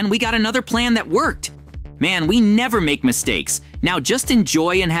soon, man. We got another plan that worked. Man, we never make mistakes. Now just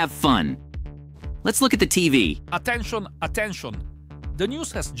enjoy and have fun. Let's look at the TV. Attention, attention. The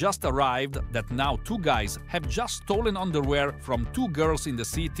news has just arrived that now 2 guys have just stolen underwear from 2 girls in the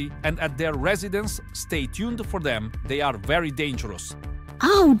city and at their residence. Stay tuned for them. They are very dangerous.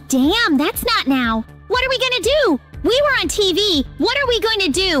 Oh, damn, that's not now. What are we gonna do? We were on TV. What are we going to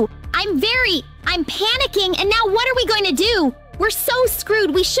do? I'm panicking, and now what are we going to do? We're so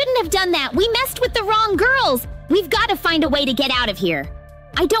screwed. We shouldn't have done that. We messed with the wrong girls. We've got to find a way to get out of here.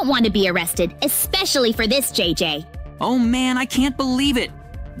 I don't want to be arrested, especially for this, JJ. Oh man, I can't believe it.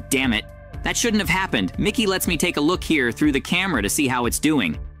 Damn it. That shouldn't have happened. Mickey lets me take a look here through the camera to see how it's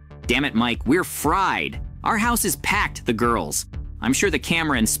doing. Damn it, Mike, we're fried. Our house is packed, the girls. I'm sure the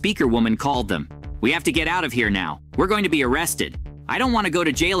camera and speaker woman called them. We have to get out of here now. We're going to be arrested. I don't want to go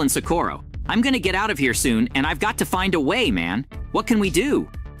to jail in Socorro. I'm going to get out of here soon, and I've got to find a way, man. What can we do?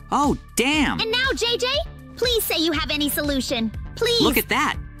 Oh, damn. And now, JJ, please say you have any solution. Please. Look at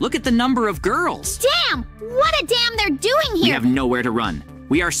that. Look at the number of girls. Damn! What a damn they're doing We here! have nowhere to run.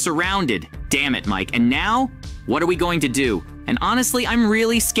 We are surrounded. Damn it, Mike. And now, what are we going to do? And honestly, I'm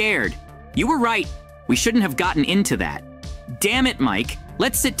really scared. You were right. We shouldn't have gotten into that. Damn it, Mike.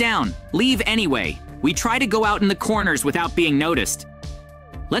 Let's sit down. Leave anyway. We try to go out in the corners without being noticed.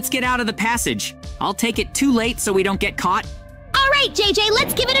 Let's get out of the passage. I'll take it too late so we don't get caught. All right, JJ,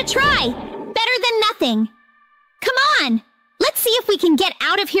 let's give it a try. Better than nothing. Come on. Let's see if we can get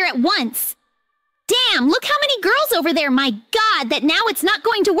out of here at once. Damn, look how many girls over there. My God, that now it's not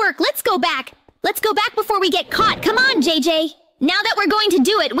going to work. Let's go back. Let's go back before we get caught. Come on, JJ. Now that we're going to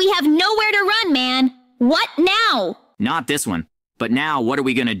do it, we have nowhere to run, man. What now? Not this one. But now, what are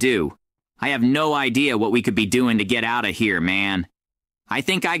we gonna do? I have no idea what we could be doing to get out of here, man. I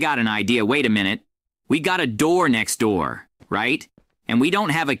think I got an idea. Wait a minute. We got a door next door, right? And we don't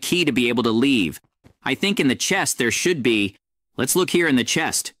have a key to be able to leave. I think in the chest there should be... Let's look here in the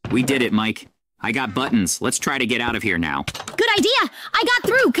chest. We did it, Mike. I got buttons. Let's try to get out of here now. Good idea. I got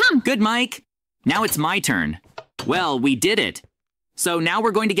through. Come. Good, Mike. Now it's my turn. Well, we did it. So now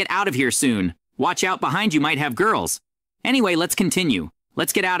we're going to get out of here soon. Watch out, behind you might have girls. Anyway, let's continue.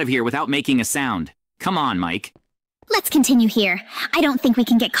 Let's get out of here without making a sound. Come on, Mike. Let's continue here. I don't think we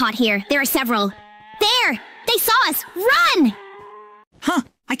can get caught here. There are several. There! They saw us! Run! Huh,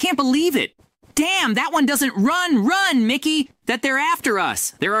 I can't believe it. Damn, that one doesn't run, Mickey! That they're after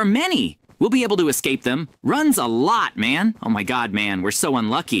us. There are many. We'll be able to escape them. Runs a lot, man. Oh my God, man, we're so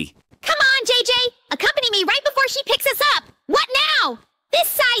unlucky. Come on, JJ! Accompany me right before she picks us up! What now? This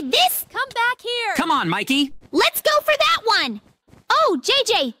side, this! Come back here. Come on, Mikey. Let's go for that one! Oh,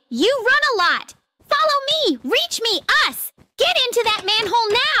 JJ, you run a lot! Follow me! Reach me! Us! Get into that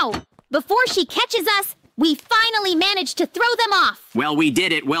manhole now! Before she catches us, we finally managed to throw them off! Well, we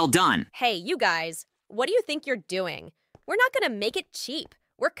did it. Well done. Hey, you guys, what do you think you're doing? We're not gonna make it cheap.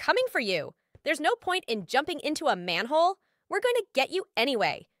 We're coming for you. There's no point in jumping into a manhole. We're going to get you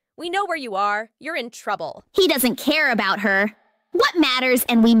anyway. We know where you are. You're in trouble. He doesn't care about her. What matters,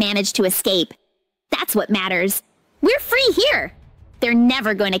 and we managed to escape. That's what matters. We're free here. They're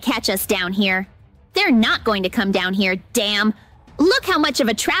never going to catch us down here. They're not going to come down here, damn. Look how much of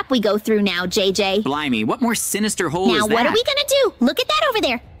a trap we go through now, JJ. Blimey, what more sinister hole is Now, that? what are we gonna do? Look at that over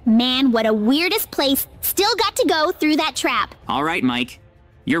there. Man, what a weirdest place. Still got to go through that trap. All right, Mike.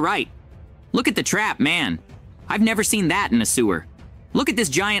 You're right. Look at the trap, man. I've never seen that in a sewer. Look at this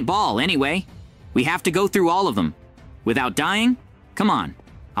giant ball, anyway. We have to go through all of them. Without dying? Come on.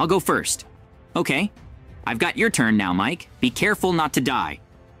 I'll go first. Okay. I've got your turn now, Mike. Be careful not to die.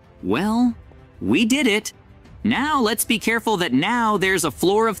 Well, we did it. Now let's be careful that now there's a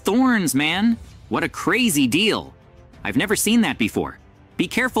floor of thorns, man. What a crazy deal. I've never seen that before. Be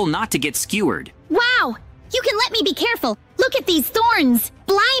careful not to get skewered. Wow! You can let me be careful. Look at these thorns.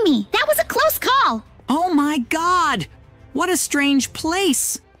 Blimey, that was a close call. Oh my God! What a strange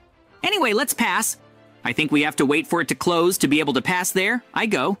place. Anyway, let's pass. I think we have to wait for it to close to be able to pass there. I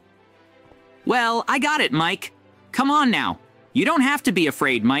go. Well, I got it, Mike. Come on now. You don't have to be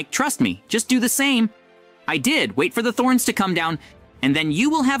afraid, Mike. Trust me. Just do the same. I did. Wait for the thorns to come down, and then you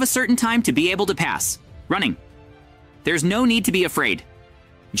will have a certain time to be able to pass. Running. There's no need to be afraid.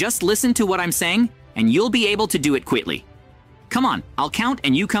 Just listen to what I'm saying, and you'll be able to do it quickly. Come on, I'll count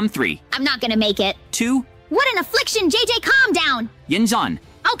and you come 3. I'm not gonna make it. 2. What an affliction, JJ, calm down. Yinzhan.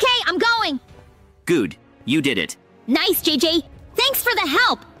 Okay, I'm going. Good. You did it. Nice, JJ. Thanks for the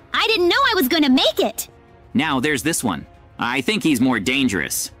help. I didn't know I was gonna make it. Now there's this one. I think he's more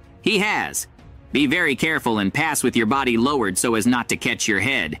dangerous. He has. Be very careful and pass with your body lowered so as not to catch your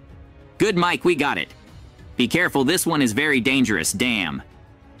head. Good, Mike, we got it. Be careful, this one is very dangerous, damn.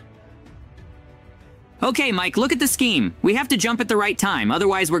 Okay, Mike, look at the scheme. We have to jump at the right time,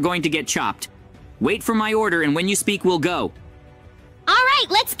 otherwise we're going to get chopped. Wait for my order, and when you speak, we'll go. All right,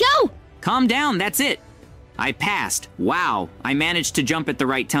 let's go. Calm down, that's it. I passed. Wow, I managed to jump at the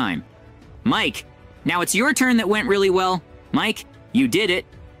right time. Mike, now it's your turn that went really well. Mike, you did it.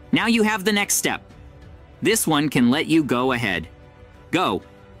 Now you have the next step. This one can let you go ahead. Go.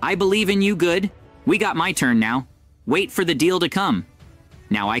 I believe in you, good. We got my turn now. Wait for the deal to come.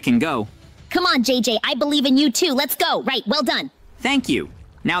 Now I can go. Come on, JJ, I believe in you too. Let's go. Right, well done. Thank you.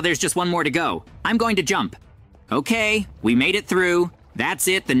 Now there's just one more to go. I'm going to jump. Okay, we made it through. That's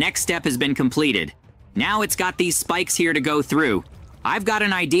it, the next step has been completed. Now it's got these spikes here to go through. I've got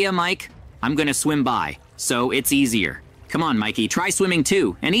an idea, Mike. I'm gonna swim by, so it's easier. Come on, Mikey, try swimming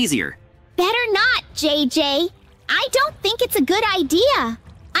too, and easier. Better not, JJ. I don't think it's a good idea.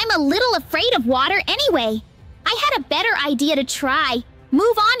 I'm a little afraid of water anyway. I had a better idea to try.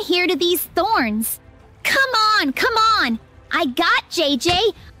 Move on here to these thorns. Come on, come on. I got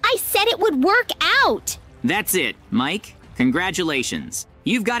JJ. I said it would work out. That's it, Mike. Congratulations.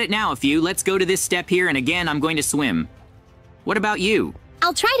 You've got it now, Few. Let's go to this step here, and again, I'm going to swim. What about you?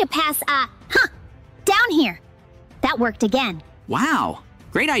 I'll try to pass, down here. That worked again. Wow.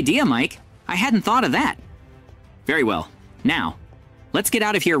 Great idea, Mike. I hadn't thought of that. Very well. Now, let's get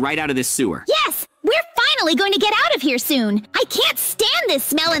out of here right out of this sewer. Yes! We're finally going to get out of here soon. I can't stand this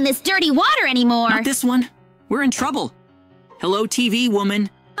smell in this dirty water anymore. Not this one. We're in trouble. Hello, TV woman.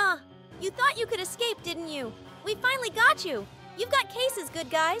 You thought you could escape, didn't you? We finally got you. You've got cases, good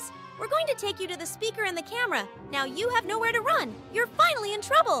guys. We're going to take you to the speaker and the camera. Now you have nowhere to run. You're finally in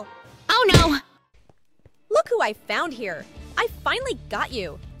trouble. Oh no! Look who I found here. I finally got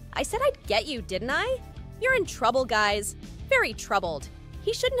you. I said I'd get you, didn't I? You're in trouble, guys. Very troubled.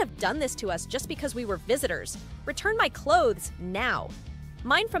 He shouldn't have done this to us just because we were visitors. Return my clothes, now.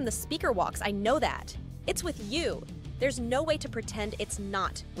 Mine from the speaker walks, I know that. It's with you. There's no way to pretend it's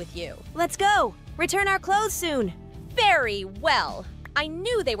not with you. Let's go. Return our clothes soon. Very well. I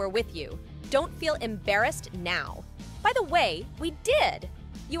knew they were with you. Don't feel embarrassed now. By the way, we did.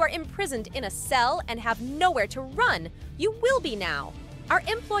 You are imprisoned in a cell and have nowhere to run. You will be now. Our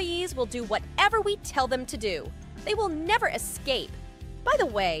employees will do whatever we tell them to do. They will never escape. By the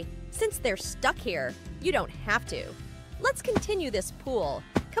way, since they're stuck here, you don't have to. Let's continue this pool.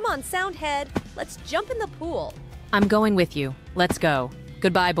 Come on, Soundhead. Let's jump in the pool. I'm going with you. Let's go.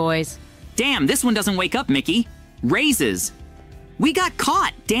 Goodbye, boys. Damn, this one doesn't wake up, Mickey. Raises. We got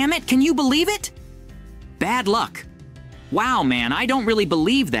caught, damn it, can you believe it? Bad luck. Wow, man, I don't really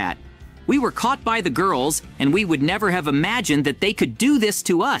believe that. We were caught by the girls, and we would never have imagined that they could do this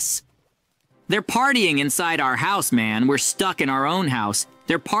to us. They're partying inside our house, man. We're stuck in our own house.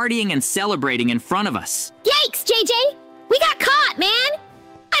 They're partying and celebrating in front of us. Yikes, JJ! We got caught, man!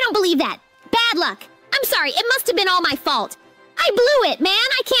 I don't believe that. Bad luck. I'm sorry, it must have been all my fault. I blew it, man.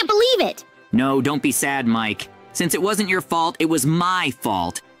 I can't believe it. No, don't be sad, Mike. Since it wasn't your fault, it was my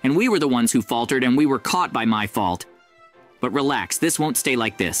fault. And we were the ones who faltered, and we were caught by my fault. But relax, this won't stay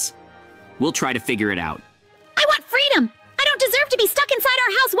like this. We'll try to figure it out. I want freedom! I don't deserve to be stuck inside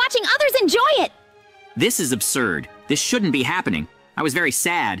our house watching others enjoy it! This is absurd. This shouldn't be happening. I was very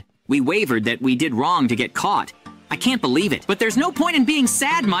sad. We wavered that we did wrong to get caught. I can't believe it. But there's no point in being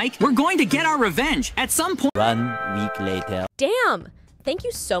sad, Mike. We're going to get our revenge at some point. 1 week later. Damn! Thank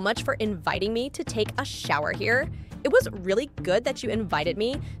you so much for inviting me to take a shower here. It was really good that you invited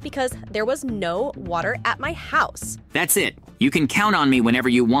me because there was no water at my house. That's it. You can count on me whenever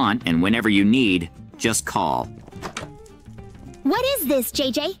you want and whenever you need. Just call. What is this,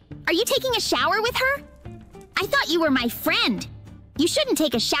 JJ? Are you taking a shower with her? I thought you were my friend. You shouldn't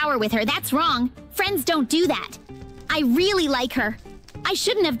take a shower with her, that's wrong. Friends don't do that. I really like her. I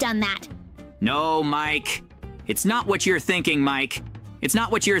shouldn't have done that. No, Mike. It's not what you're thinking, Mike. It's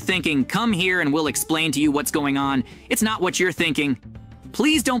not what you're thinking. Come here and we'll explain to you what's going on. It's not what you're thinking.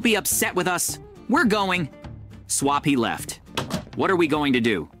 Please don't be upset with us. We're going. Swap, he left. What are we going to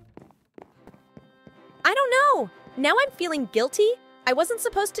do? I don't know. Now I'm feeling guilty. I wasn't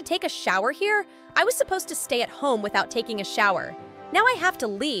supposed to take a shower here. I was supposed to stay at home without taking a shower. Now I have to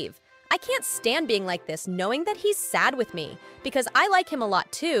leave. I can't stand being like this, knowing that he's sad with me, because I like him a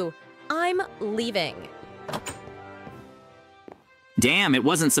lot too. I'm leaving. Damn, it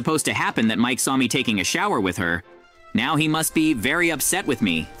wasn't supposed to happen that Mike saw me taking a shower with her. Now he must be very upset with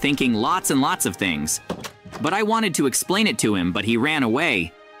me, thinking lots and lots of things. But I wanted to explain it to him, but he ran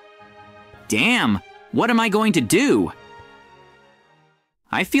away. Damn, what am I going to do?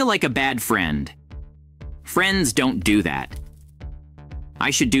 I feel like a bad friend. Friends don't do that. I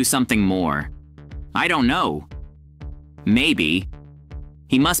should do something more. I don't know. Maybe.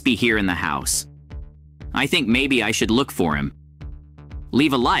 He must be here in the house. I think maybe I should look for him.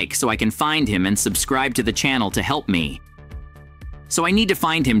 Leave a like so I can find him and subscribe to the channel to help me. So I need to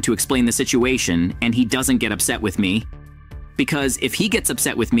find him to explain the situation and he doesn't get upset with me. Because if he gets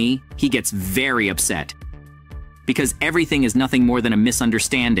upset with me, he gets very upset. Because everything is nothing more than a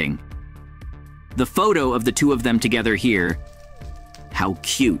misunderstanding. The photo of the two of them together here. How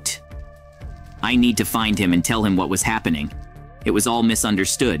cute. I need to find him and tell him what was happening. It was all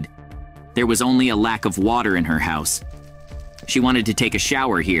misunderstood. There was only a lack of water in her house. She wanted to take a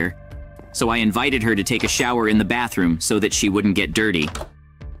shower here, so I invited her to take a shower in the bathroom so that she wouldn't get dirty.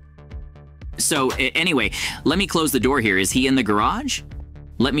 So, anyway, let me close the door here. Is he in the garage?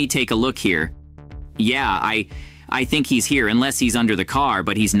 Let me take a look here. Yeah, I think he's here unless he's under the car,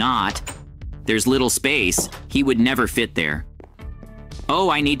 but he's not. There's little space. He would never fit there. Oh,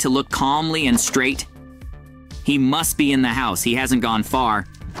 I need to look calmly and straight. He must be in the house. He hasn't gone far.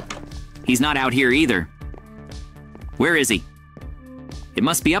 He's not out here either. Where is he? It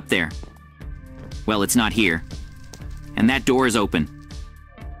must be up there. Well, it's not here. And that door is open.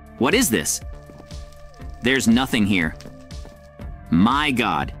 What is this? There's nothing here. My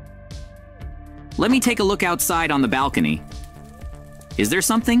God. Let me take a look outside on the balcony. Is there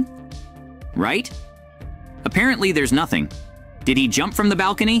something? Right? Apparently there's nothing. Did he jump from the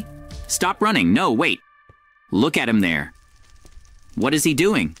balcony? Stop running. No, wait. Look at him there. What is he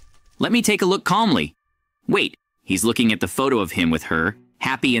doing? Let me take a look calmly. Wait, he's looking at the photo of him with her,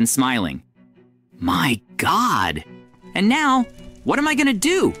 happy and smiling. My God! And now, what am I gonna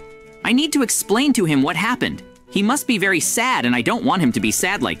do? I need to explain to him what happened. He must be very sad and I don't want him to be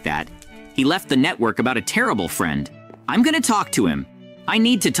sad like that. He left the network about a terrible friend. I'm gonna talk to him. I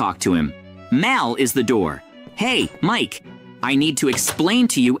need to talk to him. Mal is the door. Hey, Mike. I need to explain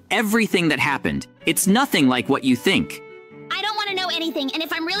to you everything that happened. It's nothing like what you think. I don't want to know anything, and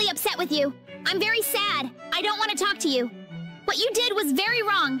if I'm really upset with you, I'm very sad. I don't want to talk to you. What you did was very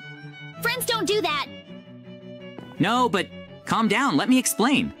wrong. Friends don't do that. No, but calm down. Let me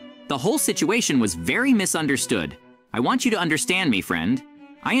explain. The whole situation was very misunderstood. I want you to understand me, friend.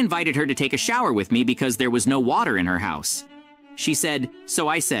 I invited her to take a shower with me because there was no water in her house. She said, so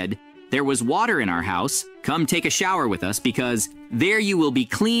I said, there was water in our house. Come take a shower with us because there you will be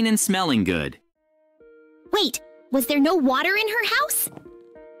clean and smelling good. Wait, was there no water in her house?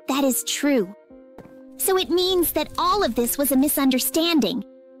 That is true. So it means that all of this was a misunderstanding,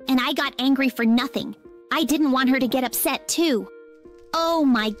 and I got angry for nothing. I didn't want her to get upset too. Oh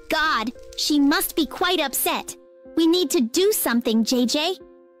my God, she must be quite upset. We need to do something, JJ.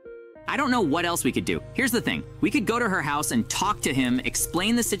 I don't know what else we could do. Here's the thing. We could go to her house and talk to him,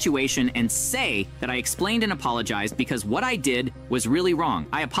 explain the situation, and say that I explained and apologized because what I did was really wrong.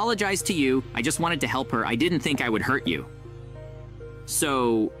 I apologized to you. I just wanted to help her. I didn't think I would hurt you.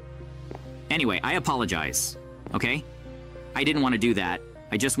 So, anyway, I apologize, okay? I didn't want to do that.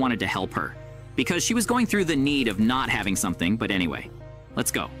 I just wanted to help her because she was going through the need of not having something, but anyway,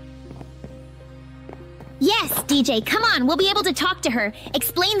 let's go. Yes, DJ, come on, we'll be able to talk to her,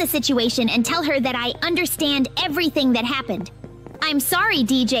 explain the situation, and tell her that I understand everything that happened. I'm sorry,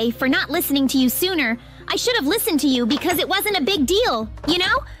 DJ, for not listening to you sooner. I should have listened to you because it wasn't a big deal, you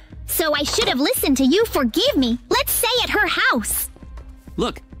know? So I should have listened to you, forgive me. Let's say at her house.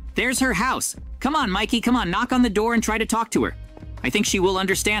 Look, there's her house. Come on, Mikey, come on, knock on the door and try to talk to her. I think she will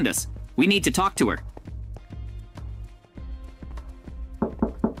understand us. We need to talk to her.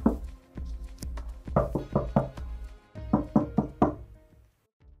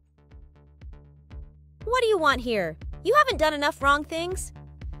 What do you want here? You haven't done enough wrong things.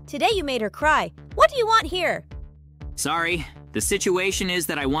 Today you made her cry. What do you want here? Sorry, The situation is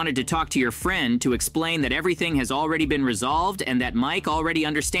that I wanted to talk to your friend to explain that everything has already been resolved and that Mike already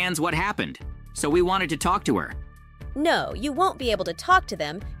understands what happened. So we wanted to talk to her. No, you won't be able to talk to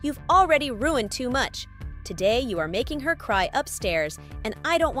them. You've already ruined too much. Today, you are making her cry upstairs, and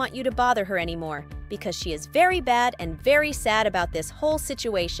I don't want you to bother her anymore because she is very bad and very sad about this whole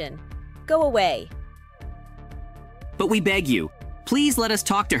situation. Go away. But we beg you, please let us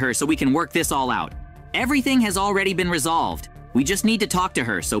talk to her so we can work this all out. Everything has already been resolved. We just need to talk to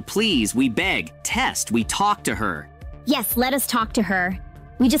her, so please, we beg, test, we talk to her. Yes, let us talk to her.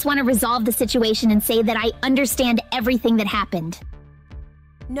 We just want to resolve the situation and say that I understand everything that happened.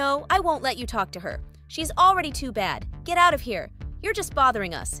 No, I won't let you talk to her. She's already too bad. Get out of here. You're just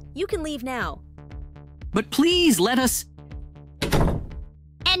bothering us. You can leave now. But please let us...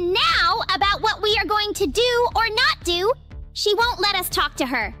 And now, about what we are going to do or not do, she won't let us talk to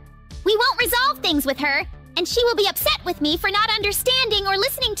her. We won't resolve things with her, and she will be upset with me for not understanding or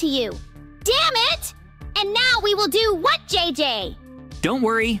listening to you. Damn it! And now we will do what, JJ? Don't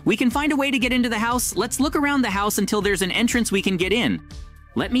worry, we can find a way to get into the house. Let's look around the house until there's an entrance we can get in.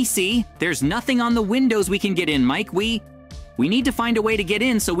 Let me see. There's nothing on the windows we can get in, Mike. We need to find a way to get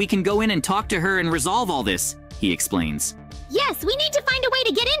in so we can go in and talk to her and resolve all this, he explains. Yes, we need to find a way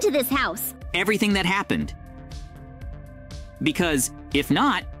to get into this house. Everything that happened. Because if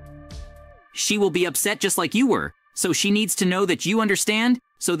not, she will be upset just like you were. So she needs to know that you understand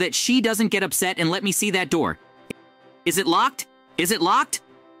so that she doesn't get upset. And let me see that door. Is it locked? Is it locked?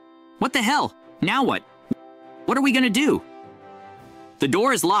 What the hell? Now what? What are we gonna do? The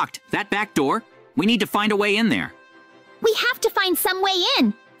door is locked. That back door. We need to find a way in there. We have to find some way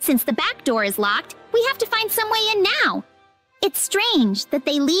in. Since the back door is locked, we have to find some way in now. It's strange that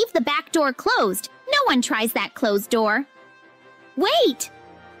they leave the back door closed. No one tries that closed door. Wait!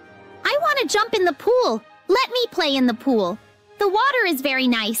 I want to jump in the pool. Let me play in the pool. The water is very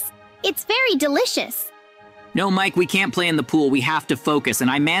nice. It's very delicious. No, Mike, we can't play in the pool. We have to focus, and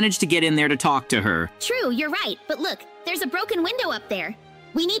I managed to get in there to talk to her. True, you're right. But look, there's a broken window up there.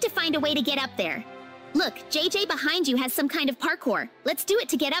 We need to find a way to get up there. Look, JJ behind you has some kind of parkour. Let's do it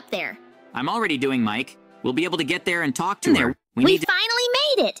to get up there. I'm already doing, Mike. We'll be able to get there and talk to her. We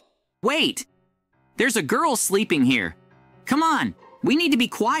finally made it! Wait! There's a girl sleeping here. Come on! We need to be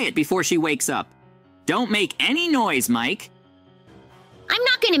quiet before she wakes up. Don't make any noise, Mike. I'm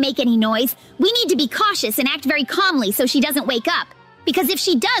not going to make any noise. We need to be cautious and act very calmly so she doesn't wake up. Because if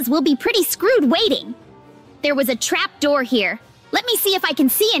she does, we'll be pretty screwed waiting. There was a trap door here. Let me see if I can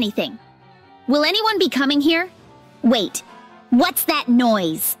see anything. Will anyone be coming here? Wait, what's that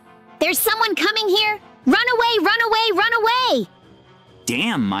noise? There's someone coming here? Run away, run away, run away!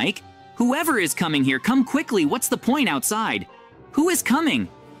 Damn, Mike. Whoever is coming here, come quickly. What's the point outside? Who is coming?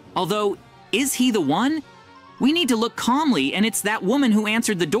 Although, is he the one? We need to look calmly, and it's that woman who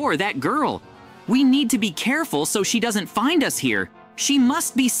answered the door, that girl. We need to be careful so she doesn't find us here. She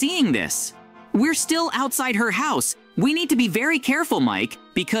must be seeing this. We're still outside her house. We need to be very careful, Mike,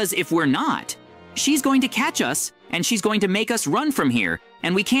 because if we're not, she's going to catch us, and she's going to make us run from here,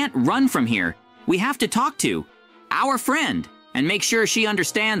 and we can't run from here. We have to talk to our friend and make sure she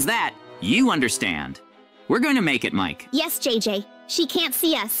understands that you understand. We're going to make it, Mike. Yes, JJ. She can't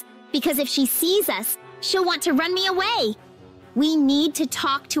see us, because if she sees us, she'll want to run me away. We need to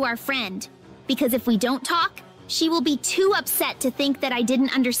talk to our friend, because if we don't talk, she will be too upset to think that I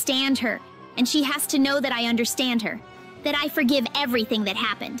didn't understand her, and she has to know that I understand her, that I forgive everything that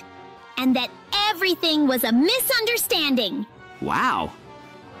happened, and that everything was a misunderstanding. Wow.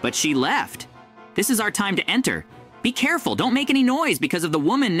 But she left. This is our time to enter. Be careful, don't make any noise because of the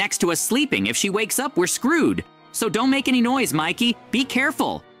woman next to us sleeping. If she wakes up, we're screwed. So don't make any noise, Mikey. Be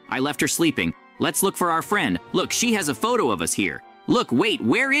careful. I left her sleeping. Let's look for our friend. Look, she has a photo of us here. Look, wait,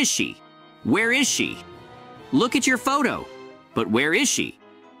 where is she? Where is she? Look at your photo. But where is she?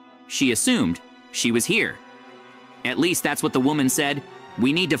 She assumed she was here. At least that's what the woman said.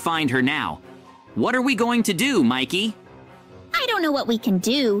 We need to find her now. What are we going to do, Mikey? I don't know what we can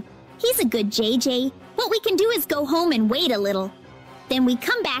do. He's a good JJ. What we can do is go home and wait a little. Then we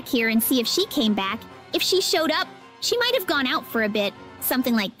come back here and see if she came back. If she showed up, she might have gone out for a bit,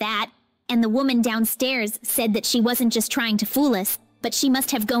 something like that. And the woman downstairs said that she wasn't just trying to fool us, but she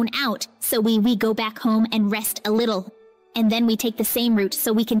must have gone out, so we go back home and rest a little. And then we take the same route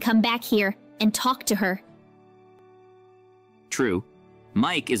so we can come back here and talk to her. True.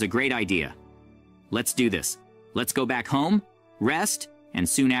 Mike is a great idea. Let's do this. Let's go back home, rest, and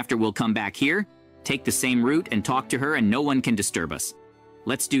soon after we'll come back here, take the same route and talk to her and no one can disturb us.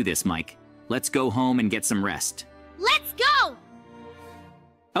 Let's do this, Mike. Let's go home and get some rest. Let's go!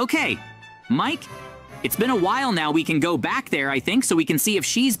 Okay, Mike, It's been a while now. We can go back there, I think, so we can see if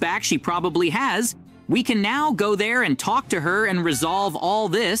she's back. She probably has. We can now go there and talk to her and resolve all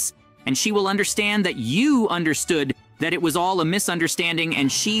this, and she will understand that you understood that it was all a misunderstanding,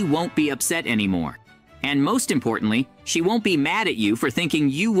 and she won't be upset anymore. And most importantly, she won't be mad at you for thinking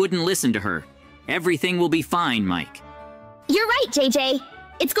you wouldn't listen to her. Everything will be fine, Mike. You're right, JJ.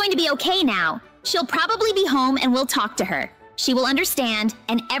 It's going to be okay now. She'll probably be home and we'll talk to her. She will understand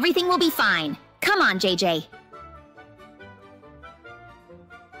and everything will be fine. Come on, JJ.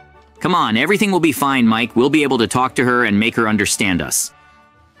 Come on, everything will be fine, Mike. We'll be able to talk to her and make her understand us.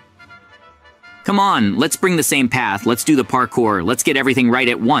 Come on, let's bring the same path. Let's do the parkour. Let's get everything right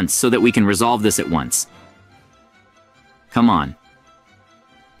at once so that we can resolve this at once. Come on.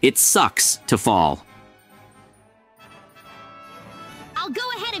 It sucks to fall. I'll go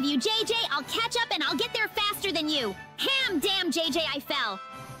ahead of you, JJ. I'll catch up and I'll get there faster than you. Damn, JJ, I fell.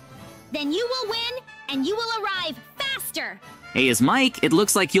 Then you will win and you will arrive faster. Hey, as Mike, it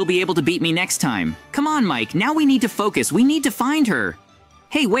looks like you'll be able to beat me next time. Come on, Mike, now we need to focus. We need to find her.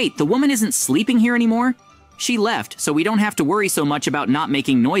 Hey, wait, the woman isn't sleeping here anymore? She left, so we don't have to worry so much about not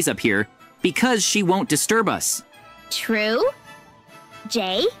making noise up here, because she won't disturb us. True.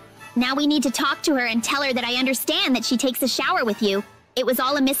 Jay, now we need to talk to her and tell her that I understand that she takes a shower with you. It was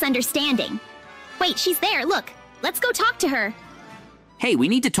all a misunderstanding. Wait, she's there, look. Let's go talk to her. Hey, we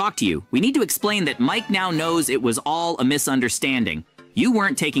need to talk to you. We need to explain that Mike now knows it was all a misunderstanding. You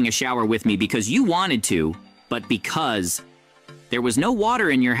weren't taking a shower with me because you wanted to, but because there was no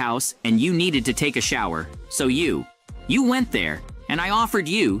water in your house and you needed to take a shower. So you went there and I offered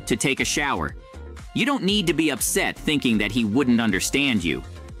you to take a shower. You don't need to be upset thinking that he wouldn't understand you.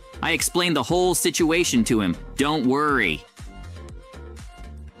 I explained the whole situation to him. Don't worry.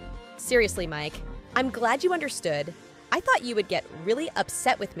 Seriously, Mike, I'm glad you understood. I thought you would get really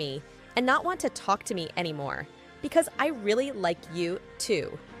upset with me and not want to talk to me anymore because I really like you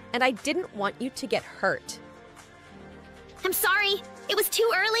too, and I didn't want you to get hurt. I'm sorry. It was too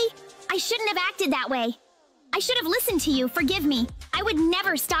early. I shouldn't have acted that way. I should have listened to you. Forgive me. I would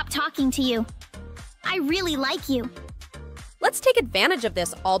never stop talking to you. I really like you. Let's take advantage of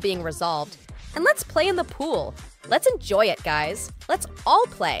this all being resolved, and let's play in the pool. Let's enjoy it, guys. Let's all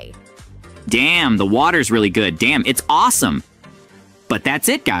play. Damn, the water's really good. Damn, it's awesome. But that's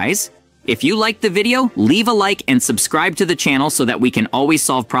it, guys. If you liked the video, leave a like and subscribe to the channel so that we can always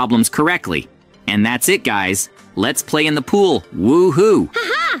solve problems correctly. And that's it, guys. Let's play in the pool. Woohoo!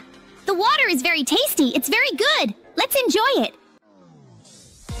 Haha! The water is very tasty. It's very good. Let's enjoy it.